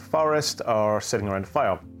walking in a forest or sitting around a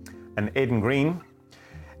fire. And Aidan Green,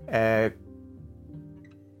 no,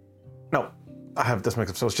 I have this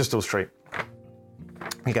mixed up, so it's just those three.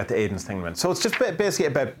 You get the Aidan's thing then. So it's just basically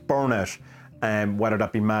about burnout, whether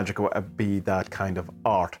that be magic or be that kind of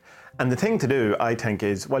art. And the thing to do, I think,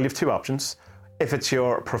 is, well, you have two options. If it's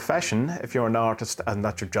your profession, if you're an artist and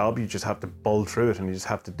that's your job, you just have to bull through it and you just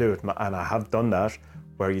have to do it. And I have done that,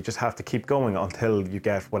 where you just have to keep going until you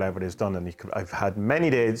get whatever it is done. And I've had many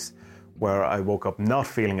days where I woke up not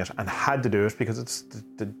feeling it and had to do it because it's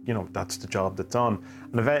that's the job that's on.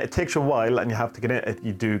 And it takes you a while, and you have to get in.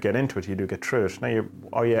 You do get into it. You do get through it. Now,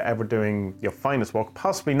 are you ever doing your finest work?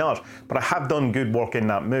 Possibly not. But I have done good work in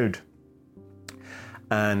that mood.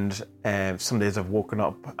 And some days I've woken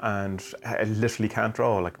up and I literally can't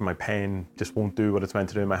draw. Like my pen just won't do what it's meant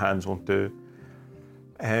to do. My hands won't do.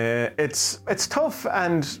 It's tough.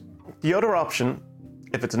 And the other option,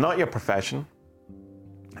 if it's not your profession,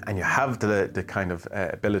 and you have the kind of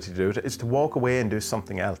ability to do it, is to walk away and do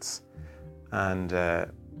something else. And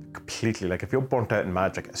completely, like if you're burnt out in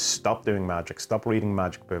magic, stop doing magic, stop reading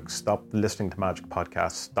magic books, stop listening to magic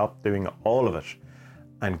podcasts, stop doing all of it,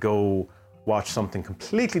 and go watch something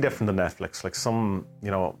completely different than Netflix, like some,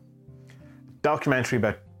 documentary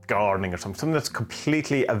about gardening or something that's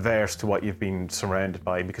completely averse to what you've been surrounded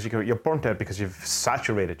by, because you're burnt out because you've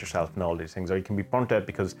saturated yourself in all these things, or you can be burnt out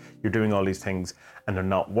because you're doing all these things and they're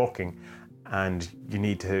not working, and you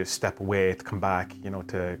need to step away to come back,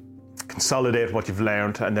 to consolidate what you've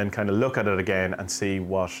learned and then kind of look at it again and see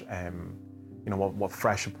what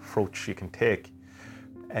fresh approach you can take.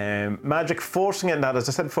 Magic forcing it, and that, as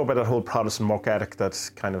I said before about that whole Protestant work ethic that's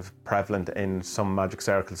kind of prevalent in some magic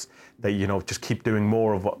circles, that just keep doing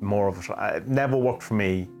more of it. It never worked for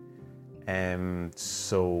me,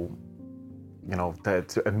 so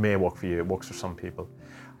it may work for you. It works for some people.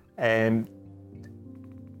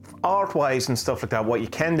 Art-wise and stuff like that, what you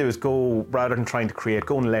can do is go, rather than trying to create,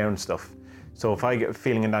 go and learn stuff. So if I get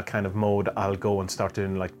feeling in that kind of mode, I'll go and start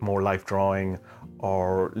doing like more life drawing,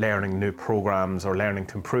 or learning new programs, or learning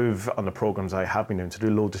to improve on the programs I have been doing, to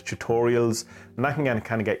do loads of tutorials, and that can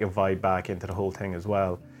kind of get your vibe back into the whole thing as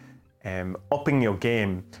well. Upping your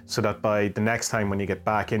game so that by the next time when you get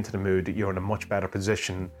back into the mood, you're in a much better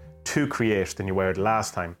position to create than you were the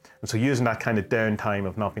last time. And so using that kind of downtime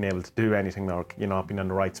of not being able to do anything, or not being in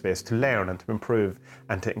the right space, to learn and to improve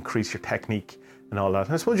and to increase your technique and all that.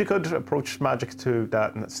 And I suppose you could approach magic to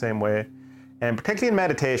that in the same way. And particularly in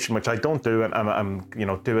meditation, which I don't do, and I'm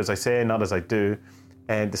do as I say, not as I do.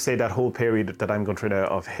 And to say that whole period that I'm going through now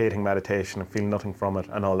of hating meditation and feeling nothing from it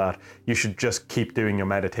and all that, you should just keep doing your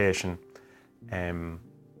meditation.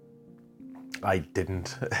 I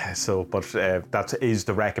didn't, but that is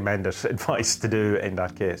the recommended advice to do in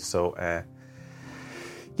that case. So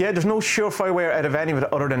there's no surefire way out of any of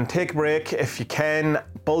it other than take a break if you can,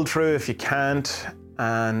 bull through if you can't,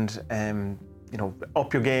 and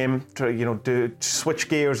up your game, to switch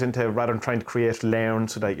gears into, rather than trying to create, learn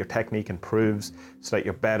so that your technique improves, so that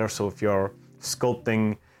you're better. So if you're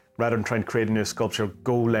sculpting, rather than trying to create a new sculpture,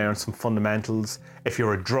 go learn some fundamentals. If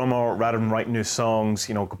you're a drummer, rather than write new songs,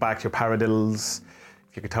 go back to your paradiddles.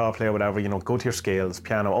 If you're a guitar player, whatever, go to your scales,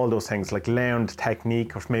 piano, all those things, like learn the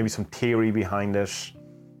technique or maybe some theory behind it.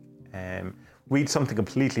 Read something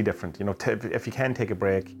completely different. If you can take a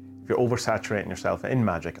break, if you're oversaturating yourself in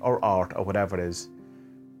magic or art or whatever it is,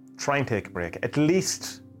 try and take a break. At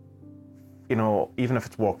least, even if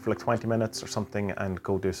it's work for like 20 minutes or something, and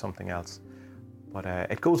go do something else. But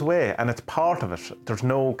it goes away, and it's part of it. There's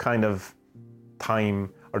no kind of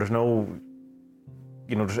time, or there's no,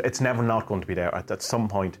 it's never not going to be there. At some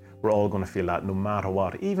point, we're all going to feel that, no matter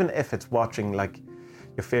what. Even if it's watching like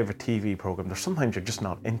your favorite TV program, there's sometimes you're just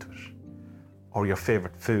not into it. Or your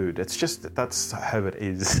favorite food. It's just, that's how it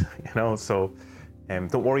is, So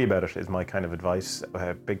don't worry about it, is my kind of advice.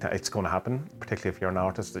 Big time, it's going to happen, particularly if you're an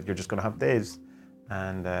artist, that you're just going to have days,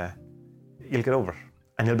 and you'll get over it,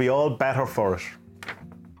 and you'll be all better for it.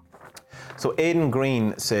 So Aidan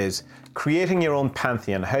Green says, creating your own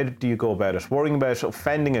pantheon, how do you go about it? Worrying about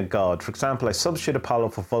offending a god. For example, I substitute Apollo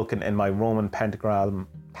for Vulcan in my Roman pentagram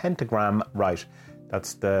rite.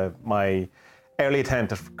 That's my early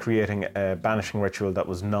attempt at creating a banishing ritual that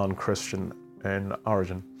was non-Christian in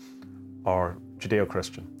origin, or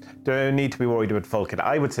Judeo-Christian. Do I need to be worried about Vulcan?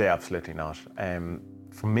 I would say absolutely not.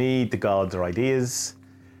 For me, the gods are ideas.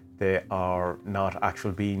 They are not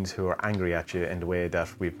actual beings who are angry at you in the way that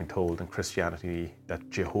we've been told in Christianity that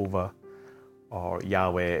Jehovah or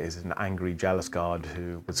Yahweh is an angry, jealous God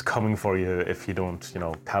who is coming for you if you don't,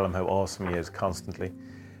 tell him how awesome he is constantly.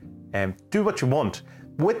 Do what you want,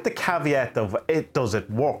 with the caveat of does it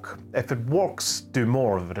work? If it works, do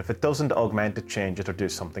more of it. If it doesn't, augment it, change it, or do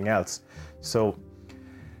something else. So,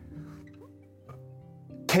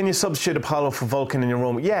 can you substitute Apollo for Vulcan in your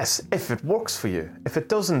Rome? Yes, if it works for you. If it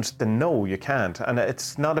doesn't, then no, you can't. And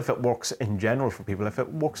it's not if it works in general for people. If it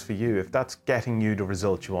works for you, if that's getting you the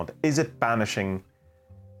result you want, is it banishing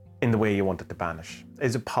in the way you want it to banish?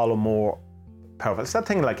 Is Apollo more powerful? It's that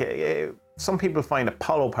thing like, some people find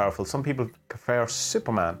Apollo powerful. Some people prefer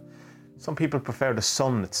Superman. Some people prefer the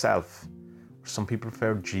sun itself. Or some people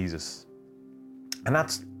prefer Jesus. And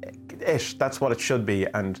that's it. That's what it should be.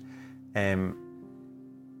 And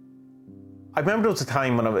I remember there was a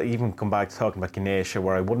time when I would even come back to talking about Ganesha,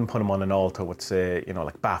 where I wouldn't put him on an altar with, say,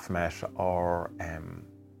 like Baphomet or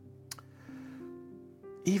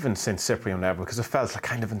even St. Cyprian or whatever, because it felt like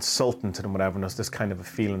kind of insulting to them, whatever, and there's this kind of a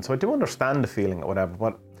feeling. So I do understand the feeling or whatever,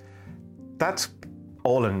 but that's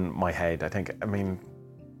all in my head, I think. I mean,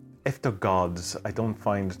 if they're gods, I don't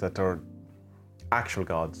find that they're actual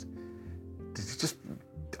gods.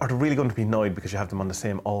 Are they really going to be annoyed because you have them on the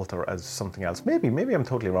same altar as something else? Maybe I'm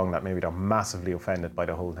totally wrong that maybe they're massively offended by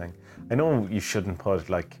the whole thing. I know you shouldn't put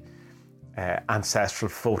like ancestral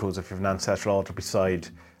photos if you have an ancestral altar beside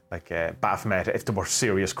like Baphomet if they were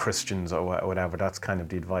serious Christians or whatever. That's kind of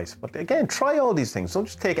the advice. But again, try all these things. Don't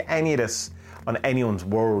just take any of this on anyone's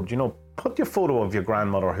word. Put your photo of your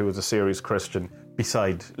grandmother who was a serious Christian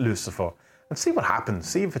beside Lucifer and see what happens.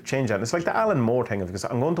 See if it changes. And it's like the Alan Moore thing, because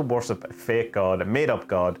I'm going to worship a fake god, a made-up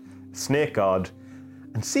god, a snake god,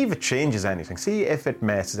 and see if it changes anything. See if it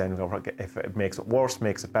messes anything up, if it makes it worse,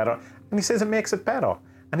 makes it better. And he says it makes it better,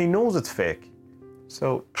 and he knows it's fake.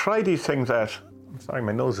 So try these things out. I'm sorry,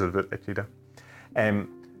 my nose is a bit itchy there.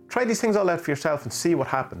 Try these things all out for yourself and see what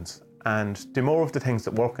happens. And do more of the things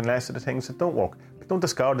that work and less of the things that don't work. But don't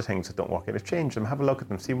discard the things that don't work. Either change them, have a look at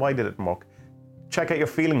them, see why did it work. Check out your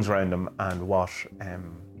feelings around them and what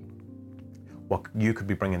you could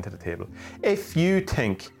be bringing to the table. If you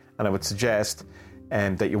think, and I would suggest,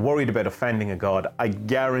 that you're worried about offending a god, I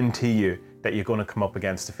guarantee you that you're going to come up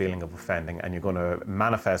against the feeling of offending, and you're going to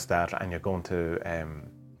manifest that, and you're going to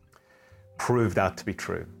prove that to be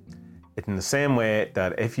true. It's in the same way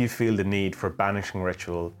that if you feel the need for a banishing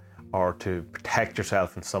ritual or to protect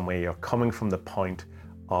yourself in some way, you're coming from the point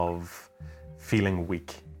of feeling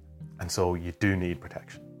weak. And so you do need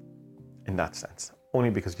protection in that sense, only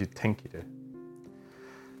because you think you do.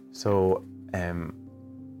 So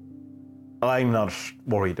I'm not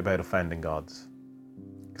worried about offending gods,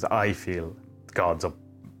 because I feel God's up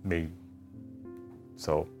me.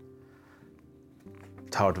 So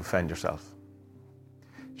it's hard to offend yourself.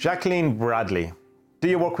 Jacqueline Bradley. Do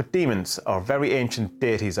you work with demons or very ancient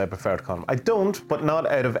deities, I prefer to call them? I don't, but not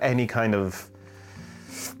out of any kind of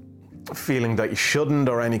feeling that you shouldn't,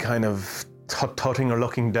 or any kind of tutting or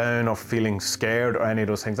looking down or feeling scared or any of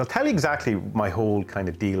those things. I'll tell you exactly my whole kind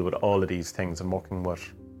of deal with all of these things and working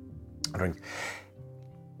with things.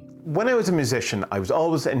 When I was a musician, I was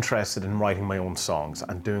always interested in writing my own songs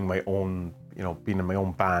and doing my own, being in my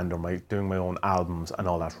own band or doing my own albums and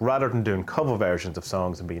all that, rather than doing cover versions of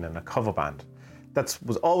songs and being in a cover band. That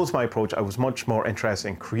was always my approach. I was much more interested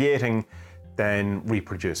in creating than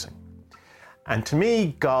reproducing. And to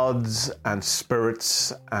me, gods and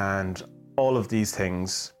spirits and all of these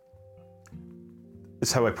things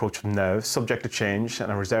is how I approach them now, subject to change,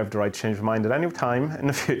 and I reserve the right to change my mind at any time in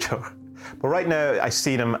the future. But right now, I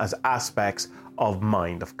see them as aspects of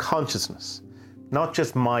mind, of consciousness. Not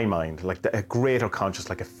just my mind, like a greater consciousness,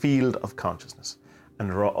 like a field of consciousness. And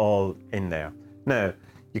they're all in there. Now,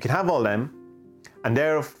 you can have all them, and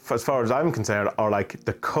they're, as far as I'm concerned, are like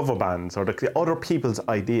the cover bands or the other people's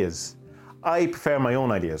ideas. I prefer my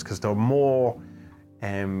own ideas because they're more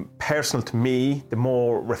personal to me, the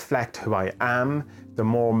more reflect who I am, the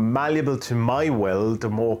more malleable to my will, the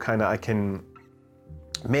more kind of I can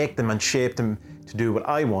make them and shape them to do what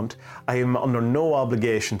I want. I am under no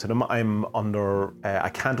obligation to them. I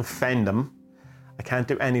can't offend them. I can't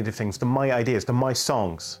do any of the things. They're my ideas, they're my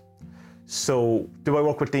songs. So do I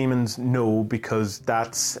work with demons? No, because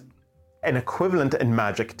that's an equivalent in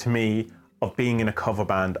magic to me of being in a cover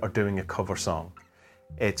band or doing a cover song.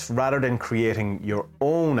 It's rather than creating your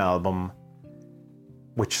own album,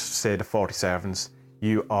 which say the 47s,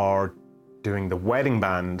 you are doing the wedding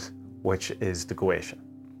band, which is the Goetia.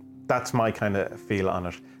 That's my kind of feel on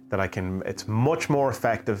it, that it's much more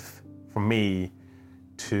effective for me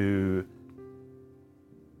to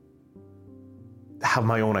have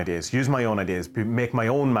my own ideas, use my own ideas, make my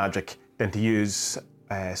own magic than to use,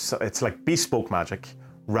 so it's like bespoke magic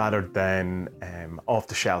rather than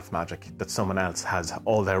off-the-shelf magic that someone else has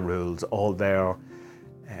all their rules, all their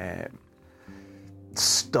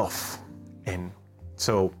stuff in.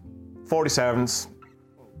 So 47s,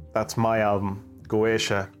 that's my album.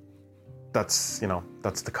 Goetia, that's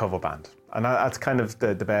the cover band. And that's kind of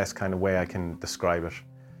the best kind of way I can describe it.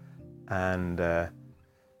 And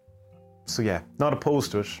so yeah, not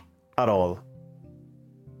opposed to it at all.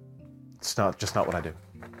 It's just not what I do.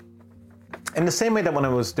 In the same way that when I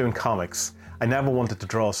was doing comics, I never wanted to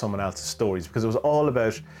draw someone else's stories because it was all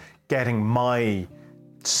about getting my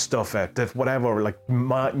stuff out, that whatever, like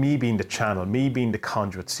me being the channel, me being the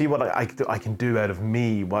conduit, see what I can do out of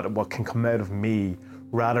me, what can come out of me,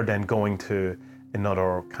 rather than going to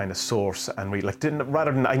another kind of source and read.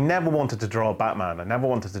 I never wanted to draw Batman. I never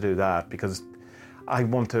wanted to do that because I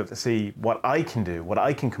want to see what I can do, what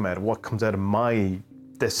I can come out of, what comes out of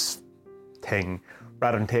this thing,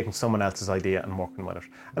 rather than taking someone else's idea and working with it.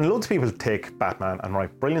 And loads of people take Batman and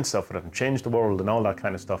write brilliant stuff with it and change the world and all that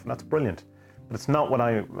kind of stuff, and that's brilliant. But it's not what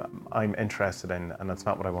I'm interested in, and that's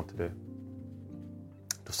not what I want to do.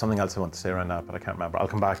 There's something else I want to say around that, but I can't remember. I'll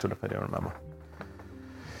come back to it if I do remember.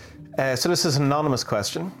 So this is an anonymous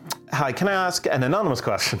question. Hi, can I ask an anonymous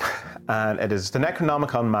question? And it is: is the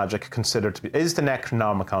Necronomicon magic considered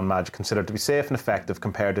to be safe and effective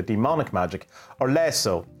compared to demonic magic, or less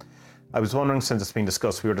so? I was wondering, since it's been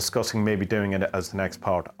discussed, we were discussing maybe doing it as the next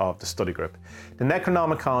part of the study group. The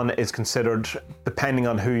Necronomicon is considered, depending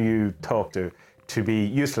on who you talk to be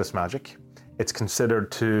useless magic. It's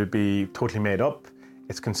considered to be totally made up.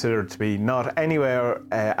 It's considered to be not anywhere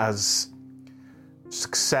as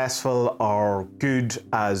successful or good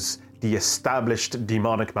as the established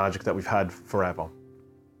demonic magic that we've had forever.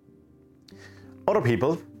 Other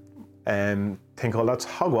people think all that's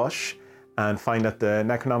hogwash and find that the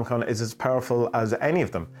Necronomicon is as powerful as any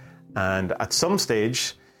of them. And at some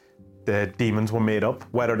stage, the demons were made up,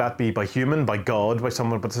 whether that be by human, by God, by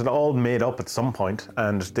someone, but it's all made up at some point.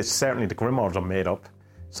 And certainly the Grimoires are made up.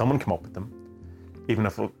 Someone came up with them, even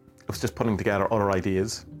if it was just putting together other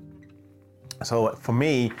ideas. So for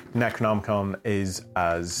me, Necronomicon is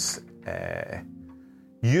as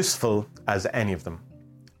useful as any of them.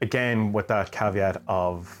 Again, with that caveat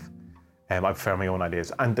of I prefer my own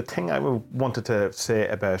ideas. And the thing I wanted to say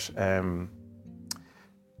about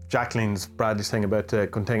Bradley's thing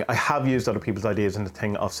about Gunting, I have used other people's ideas in the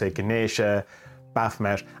thing of, say, Ganesha,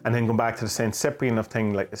 Baphomet, and then going back to the Saint Cyprian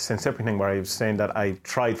thing where I was saying that I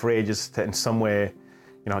tried for ages to, in some way,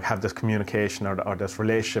 have this communication or this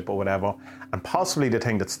relationship or whatever. And possibly the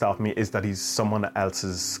thing that stopped me is that he's someone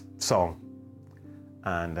else's song.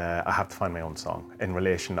 And I have to find my own song in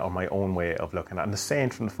relation, or my own way of looking at it. And the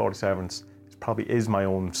Saint from the 47s probably is my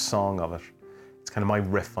own song of it. It's kind of my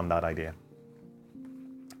riff on that idea.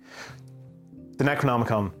 The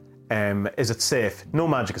Necronomicon, is it safe? No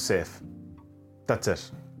magic is safe. That's it.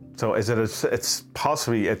 So it's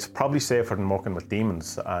probably safer than working with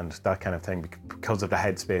demons and that kind of thing because of the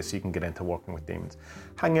headspace you can get into working with demons.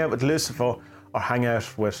 Hang out with Lucifer or hang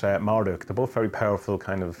out with Marduk. They're both very powerful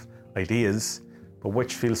kind of ideas, but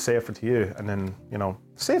which feels safer to you? And then,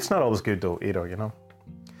 safe's not always good though either,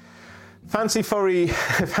 Fancy furry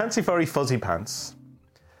fuzzy pants.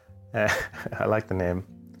 I like the name.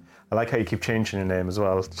 I like how you keep changing your name as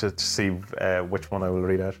well to see which one I will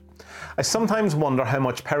read out. I sometimes wonder how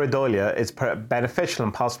much pareidolia is beneficial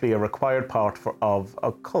and possibly a required part of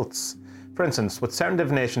cults. For instance, with certain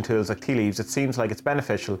divination tools like tea leaves, it seems like it's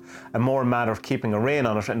beneficial and more a matter of keeping a rein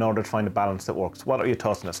on it in order to find a balance that works. What are your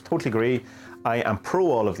thoughts on this? Totally agree. I am pro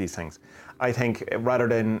all of these things. I think rather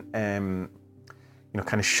than kind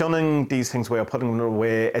of shunning these things away or putting them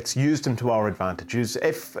away, it's used them to our advantage.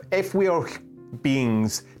 If we are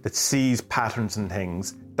beings that sees patterns in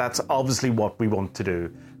things, that's obviously what we want to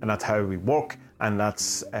do, and that's how we work, and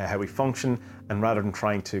that's how we function. And rather than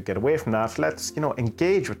trying to get away from that, let's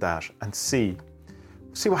engage with that and see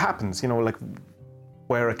what happens. Like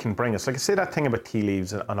where it can bring us. Like I say that thing about tea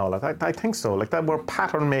leaves and all that. I think so. Like that, we're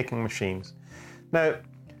pattern making machines. Now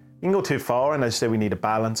you can go too far, and I say we need a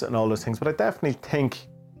balance and all those things. But I definitely think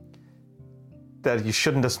that you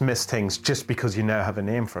shouldn't dismiss things just because you now have a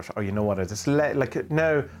name for it, or you know what it is. Like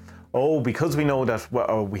now. Because we know that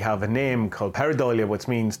we have a name called pareidolia, which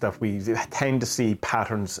means that we tend to see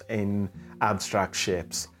patterns in abstract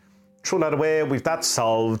shapes. Throw that away, we've that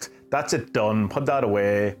solved, that's it done, put that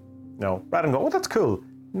away. Rather than go, that's cool.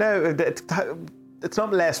 No, it's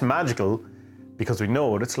not less magical because we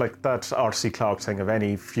know it. It's like that R.C. Clarke thing of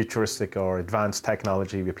any futuristic or advanced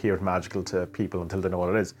technology appears magical to people until they know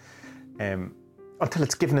what it is. Until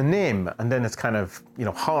it's given a name, and then it's kind of,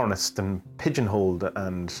 harnessed and pigeonholed,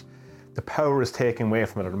 and the power is taken away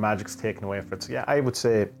from it, or the magic's taken away from it. So yeah, I would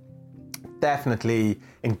say definitely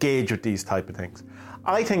engage with these type of things.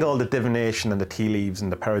 I think all the divination and the tea leaves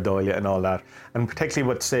and the pareidolia and all that, and particularly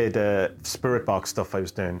what, say, the spirit box stuff I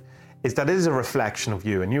was doing, is that it is a reflection of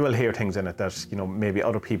you, and you will hear things in it that maybe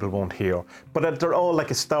other people won't hear. But they're all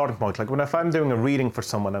like a starting point. Like if I'm doing a reading for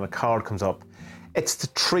someone and a card comes up, it's to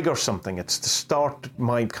trigger something. It's to start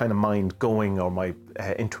my kind of mind going, or my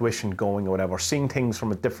intuition going, or whatever. Seeing things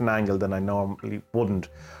from a different angle than I normally wouldn't,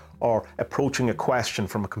 or approaching a question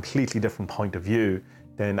from a completely different point of view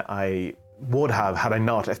than I would have had I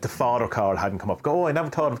not, if the father card hadn't come up. I never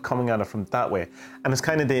thought of coming at it from that way. And it's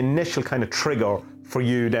kind of the initial kind of trigger for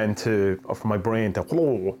you then or for my brain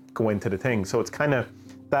to go into the thing. So it's kind of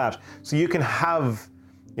that. So you can have,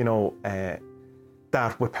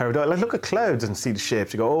 that with pareidolia. Like look at clouds and see the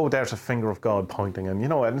shapes. You go, there's a finger of God pointing, and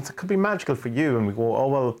and it could be magical for you. And we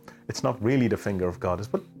go, it's not really the finger of God.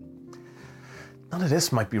 But none of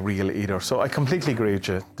this might be real either. So I completely agree with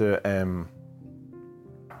you.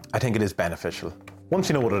 I think it is beneficial. Once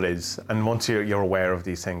you know what it is, and once you're aware of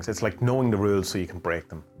these things, it's like knowing the rules so you can break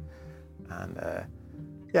them. And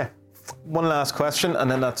one last question, and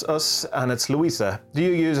then that's us, and it's Louisa. Do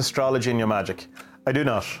you use astrology in your magic? I do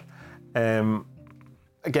not.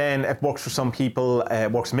 Again, it works for some people,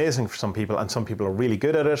 it works amazing for some people, and some people are really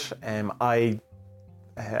good at it. I'm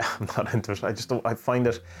not into it. I find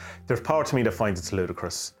it, there's part of me that finds it's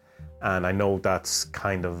ludicrous. And I know that's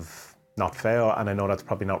kind of not fair, and I know that's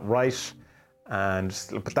probably not right.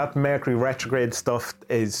 But that Mercury retrograde stuff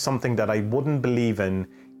is something that I wouldn't believe in,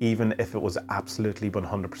 even if it was absolutely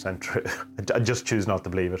 100% true. I just choose not to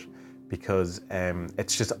believe it, because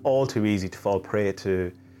it's just all too easy to fall prey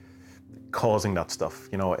to causing that stuff.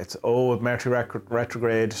 It's Mercury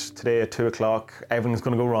retrograde today at 2:00, everything's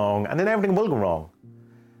going to go wrong, and then everything will go wrong.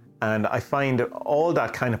 And I find all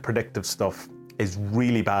that kind of predictive stuff is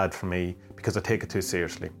really bad for me because I take it too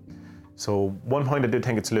seriously. So one point I do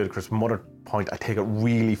think it's ludicrous, another point I take it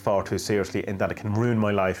really far too seriously, in that it can ruin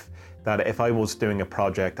my life. That if I was doing a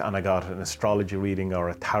project and I got an astrology reading or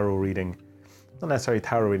a tarot reading, not necessarily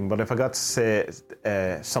tarot reading, but if I got to say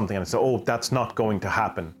something and I said, that's not going to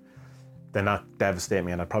happen, then that devastate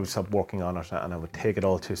me, and I'd probably stop working on it, and I would take it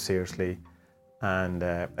all too seriously. And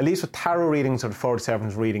at least with tarot readings or the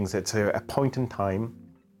 47 readings, it's a point in time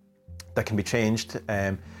that can be changed.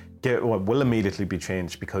 Will immediately be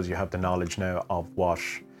changed because you have the knowledge now of what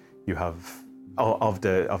you have of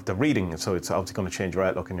the reading. So it's obviously going to change your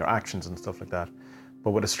outlook and your actions and stuff like that.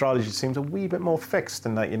 But with astrology, it seems a wee bit more fixed,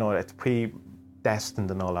 and that it's predestined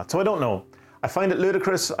and all that. So I don't know. I find it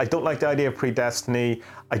ludicrous. I don't like the idea of predestiny.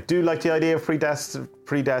 I do like the idea of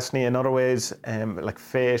predestiny in other ways, like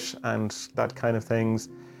fate and that kind of things.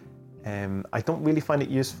 I don't really find it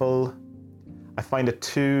useful. I find it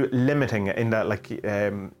too limiting in that,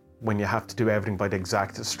 when you have to do everything by the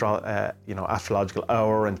exact astrological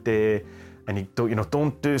hour and day, and you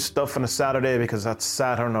don't do stuff on a Saturday because that's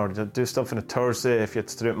Saturn, or do stuff on a Thursday if you have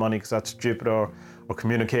to do it Monday because that's Jupiter, or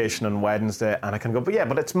communication on Wednesday. And I can go,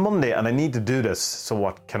 but it's Monday and I need to do this, so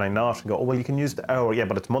what, can I not? And go, you can use the hour. Yeah,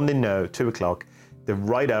 but it's Monday now, 2:00. The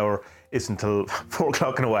right hour is until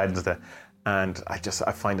 4:00 on a Wednesday. And I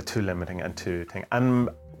find it too limiting and too thing. And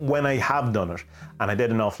when I have done it, and I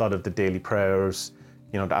did an awful lot of the daily prayers,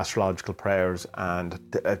 the astrological prayers, and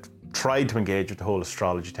I tried to engage with the whole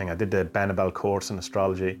astrology thing. I did the Benabel course in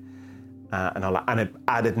astrology, and all that, and it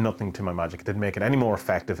added nothing to my magic. It didn't make it any more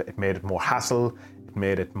effective. It made it more hassle. It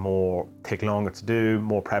made it more take longer to do,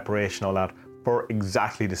 more preparation, all that, for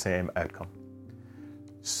exactly the same outcome.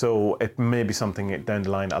 So it may be something down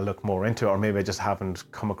the line I'll look more into, or maybe I just haven't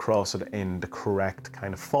come across it in the correct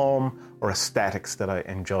kind of form or aesthetics that I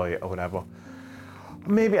enjoy or whatever.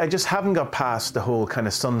 Maybe I just haven't got past the whole kind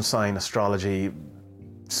of sun sign astrology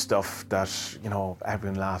stuff that, you know,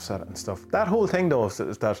 everyone laughs at and stuff. That whole thing though is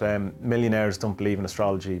that millionaires don't believe in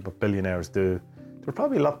astrology but billionaires do. There's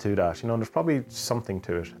probably a lot to that, you know, there's probably something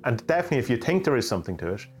to it. And definitely if you think there is something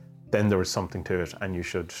to it, then there is something to it and you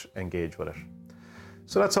should engage with it.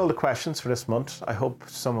 So that's all the questions for this month. I hope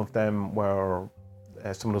some of them were,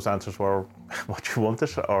 some of those answers were what you wanted,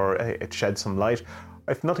 or it shed some light.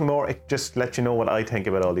 If nothing more, it just lets you know what I think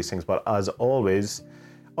about all these things. But as always,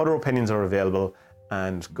 other opinions are available,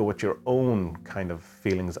 and go with your own kind of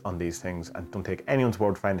feelings on these things and don't take anyone's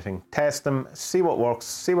word for anything. Test them, see what works,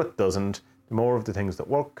 see what doesn't. The more of the things that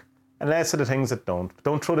work and less of the things that don't.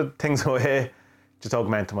 Don't throw the things away, just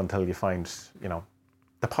augment them until you find, you know,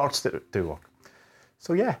 the parts that do work.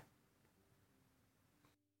 So yeah.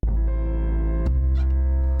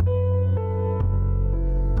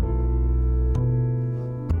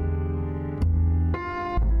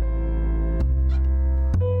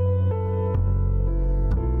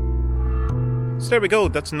 So there we go,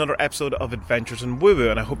 that's another episode of Adventures in Woo Woo,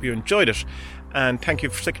 and I hope you enjoyed it. And thank you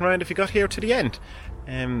for sticking around if you got here to the end.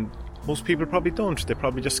 Most people probably don't. They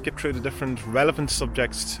probably just skip through the different relevant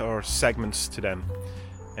subjects or segments to them.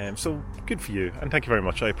 So good for you, and thank you very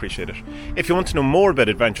much, I appreciate it. If you want to know more about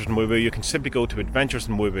Adventures in Woo Woo, you can simply go to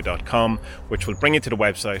adventuresinwoowoo.com, which will bring you to the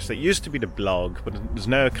website. That used to be the blog, but it is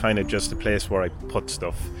now kind of just a place where I put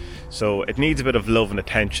stuff. So it needs a bit of love and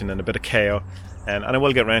attention and a bit of care, and I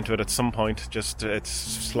will get around to it at some point. Just it's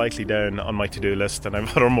slightly down on my to-do list, and I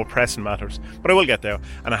have other more pressing matters, but I will get there.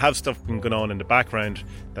 And I have stuff going on in the background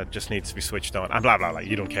that just needs to be switched on, and blah blah blah.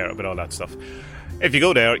 You don't care about all that stuff. If you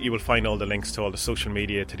go there, you will find all the links to all the social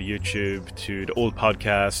media, to the YouTube, to the old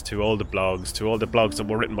podcasts, to all the blogs that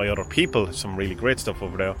were written by other people. Some really great stuff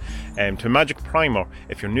over there. To Magic Primer,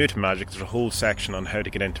 if you're new to Magic, there's a whole section on how to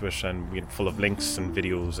get into it, and full of links and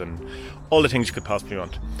videos and all the things you could possibly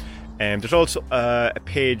want. There's also a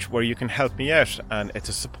page where you can help me out, and it's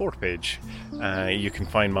a support page. You can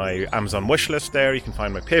find my Amazon wishlist there. You can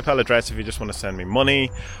find my PayPal address if you just want to send me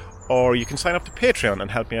money, or you can sign up to Patreon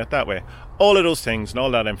and help me out that way. All of those things and all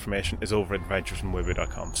that information is over at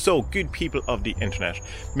adventuresinwoowoo.com. So, good people of the internet,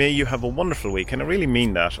 may you have a wonderful week, and I really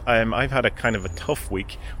mean that. I've had a kind of a tough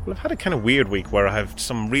week. Well, I've had a kind of weird week where I have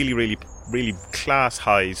some really, really, really class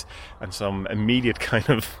highs and some immediate kind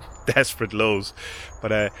of desperate lows.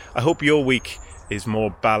 But I hope your week is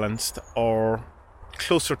more balanced or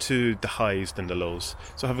closer to the highs than the lows.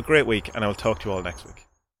 So have a great week, and I will talk to you all next week.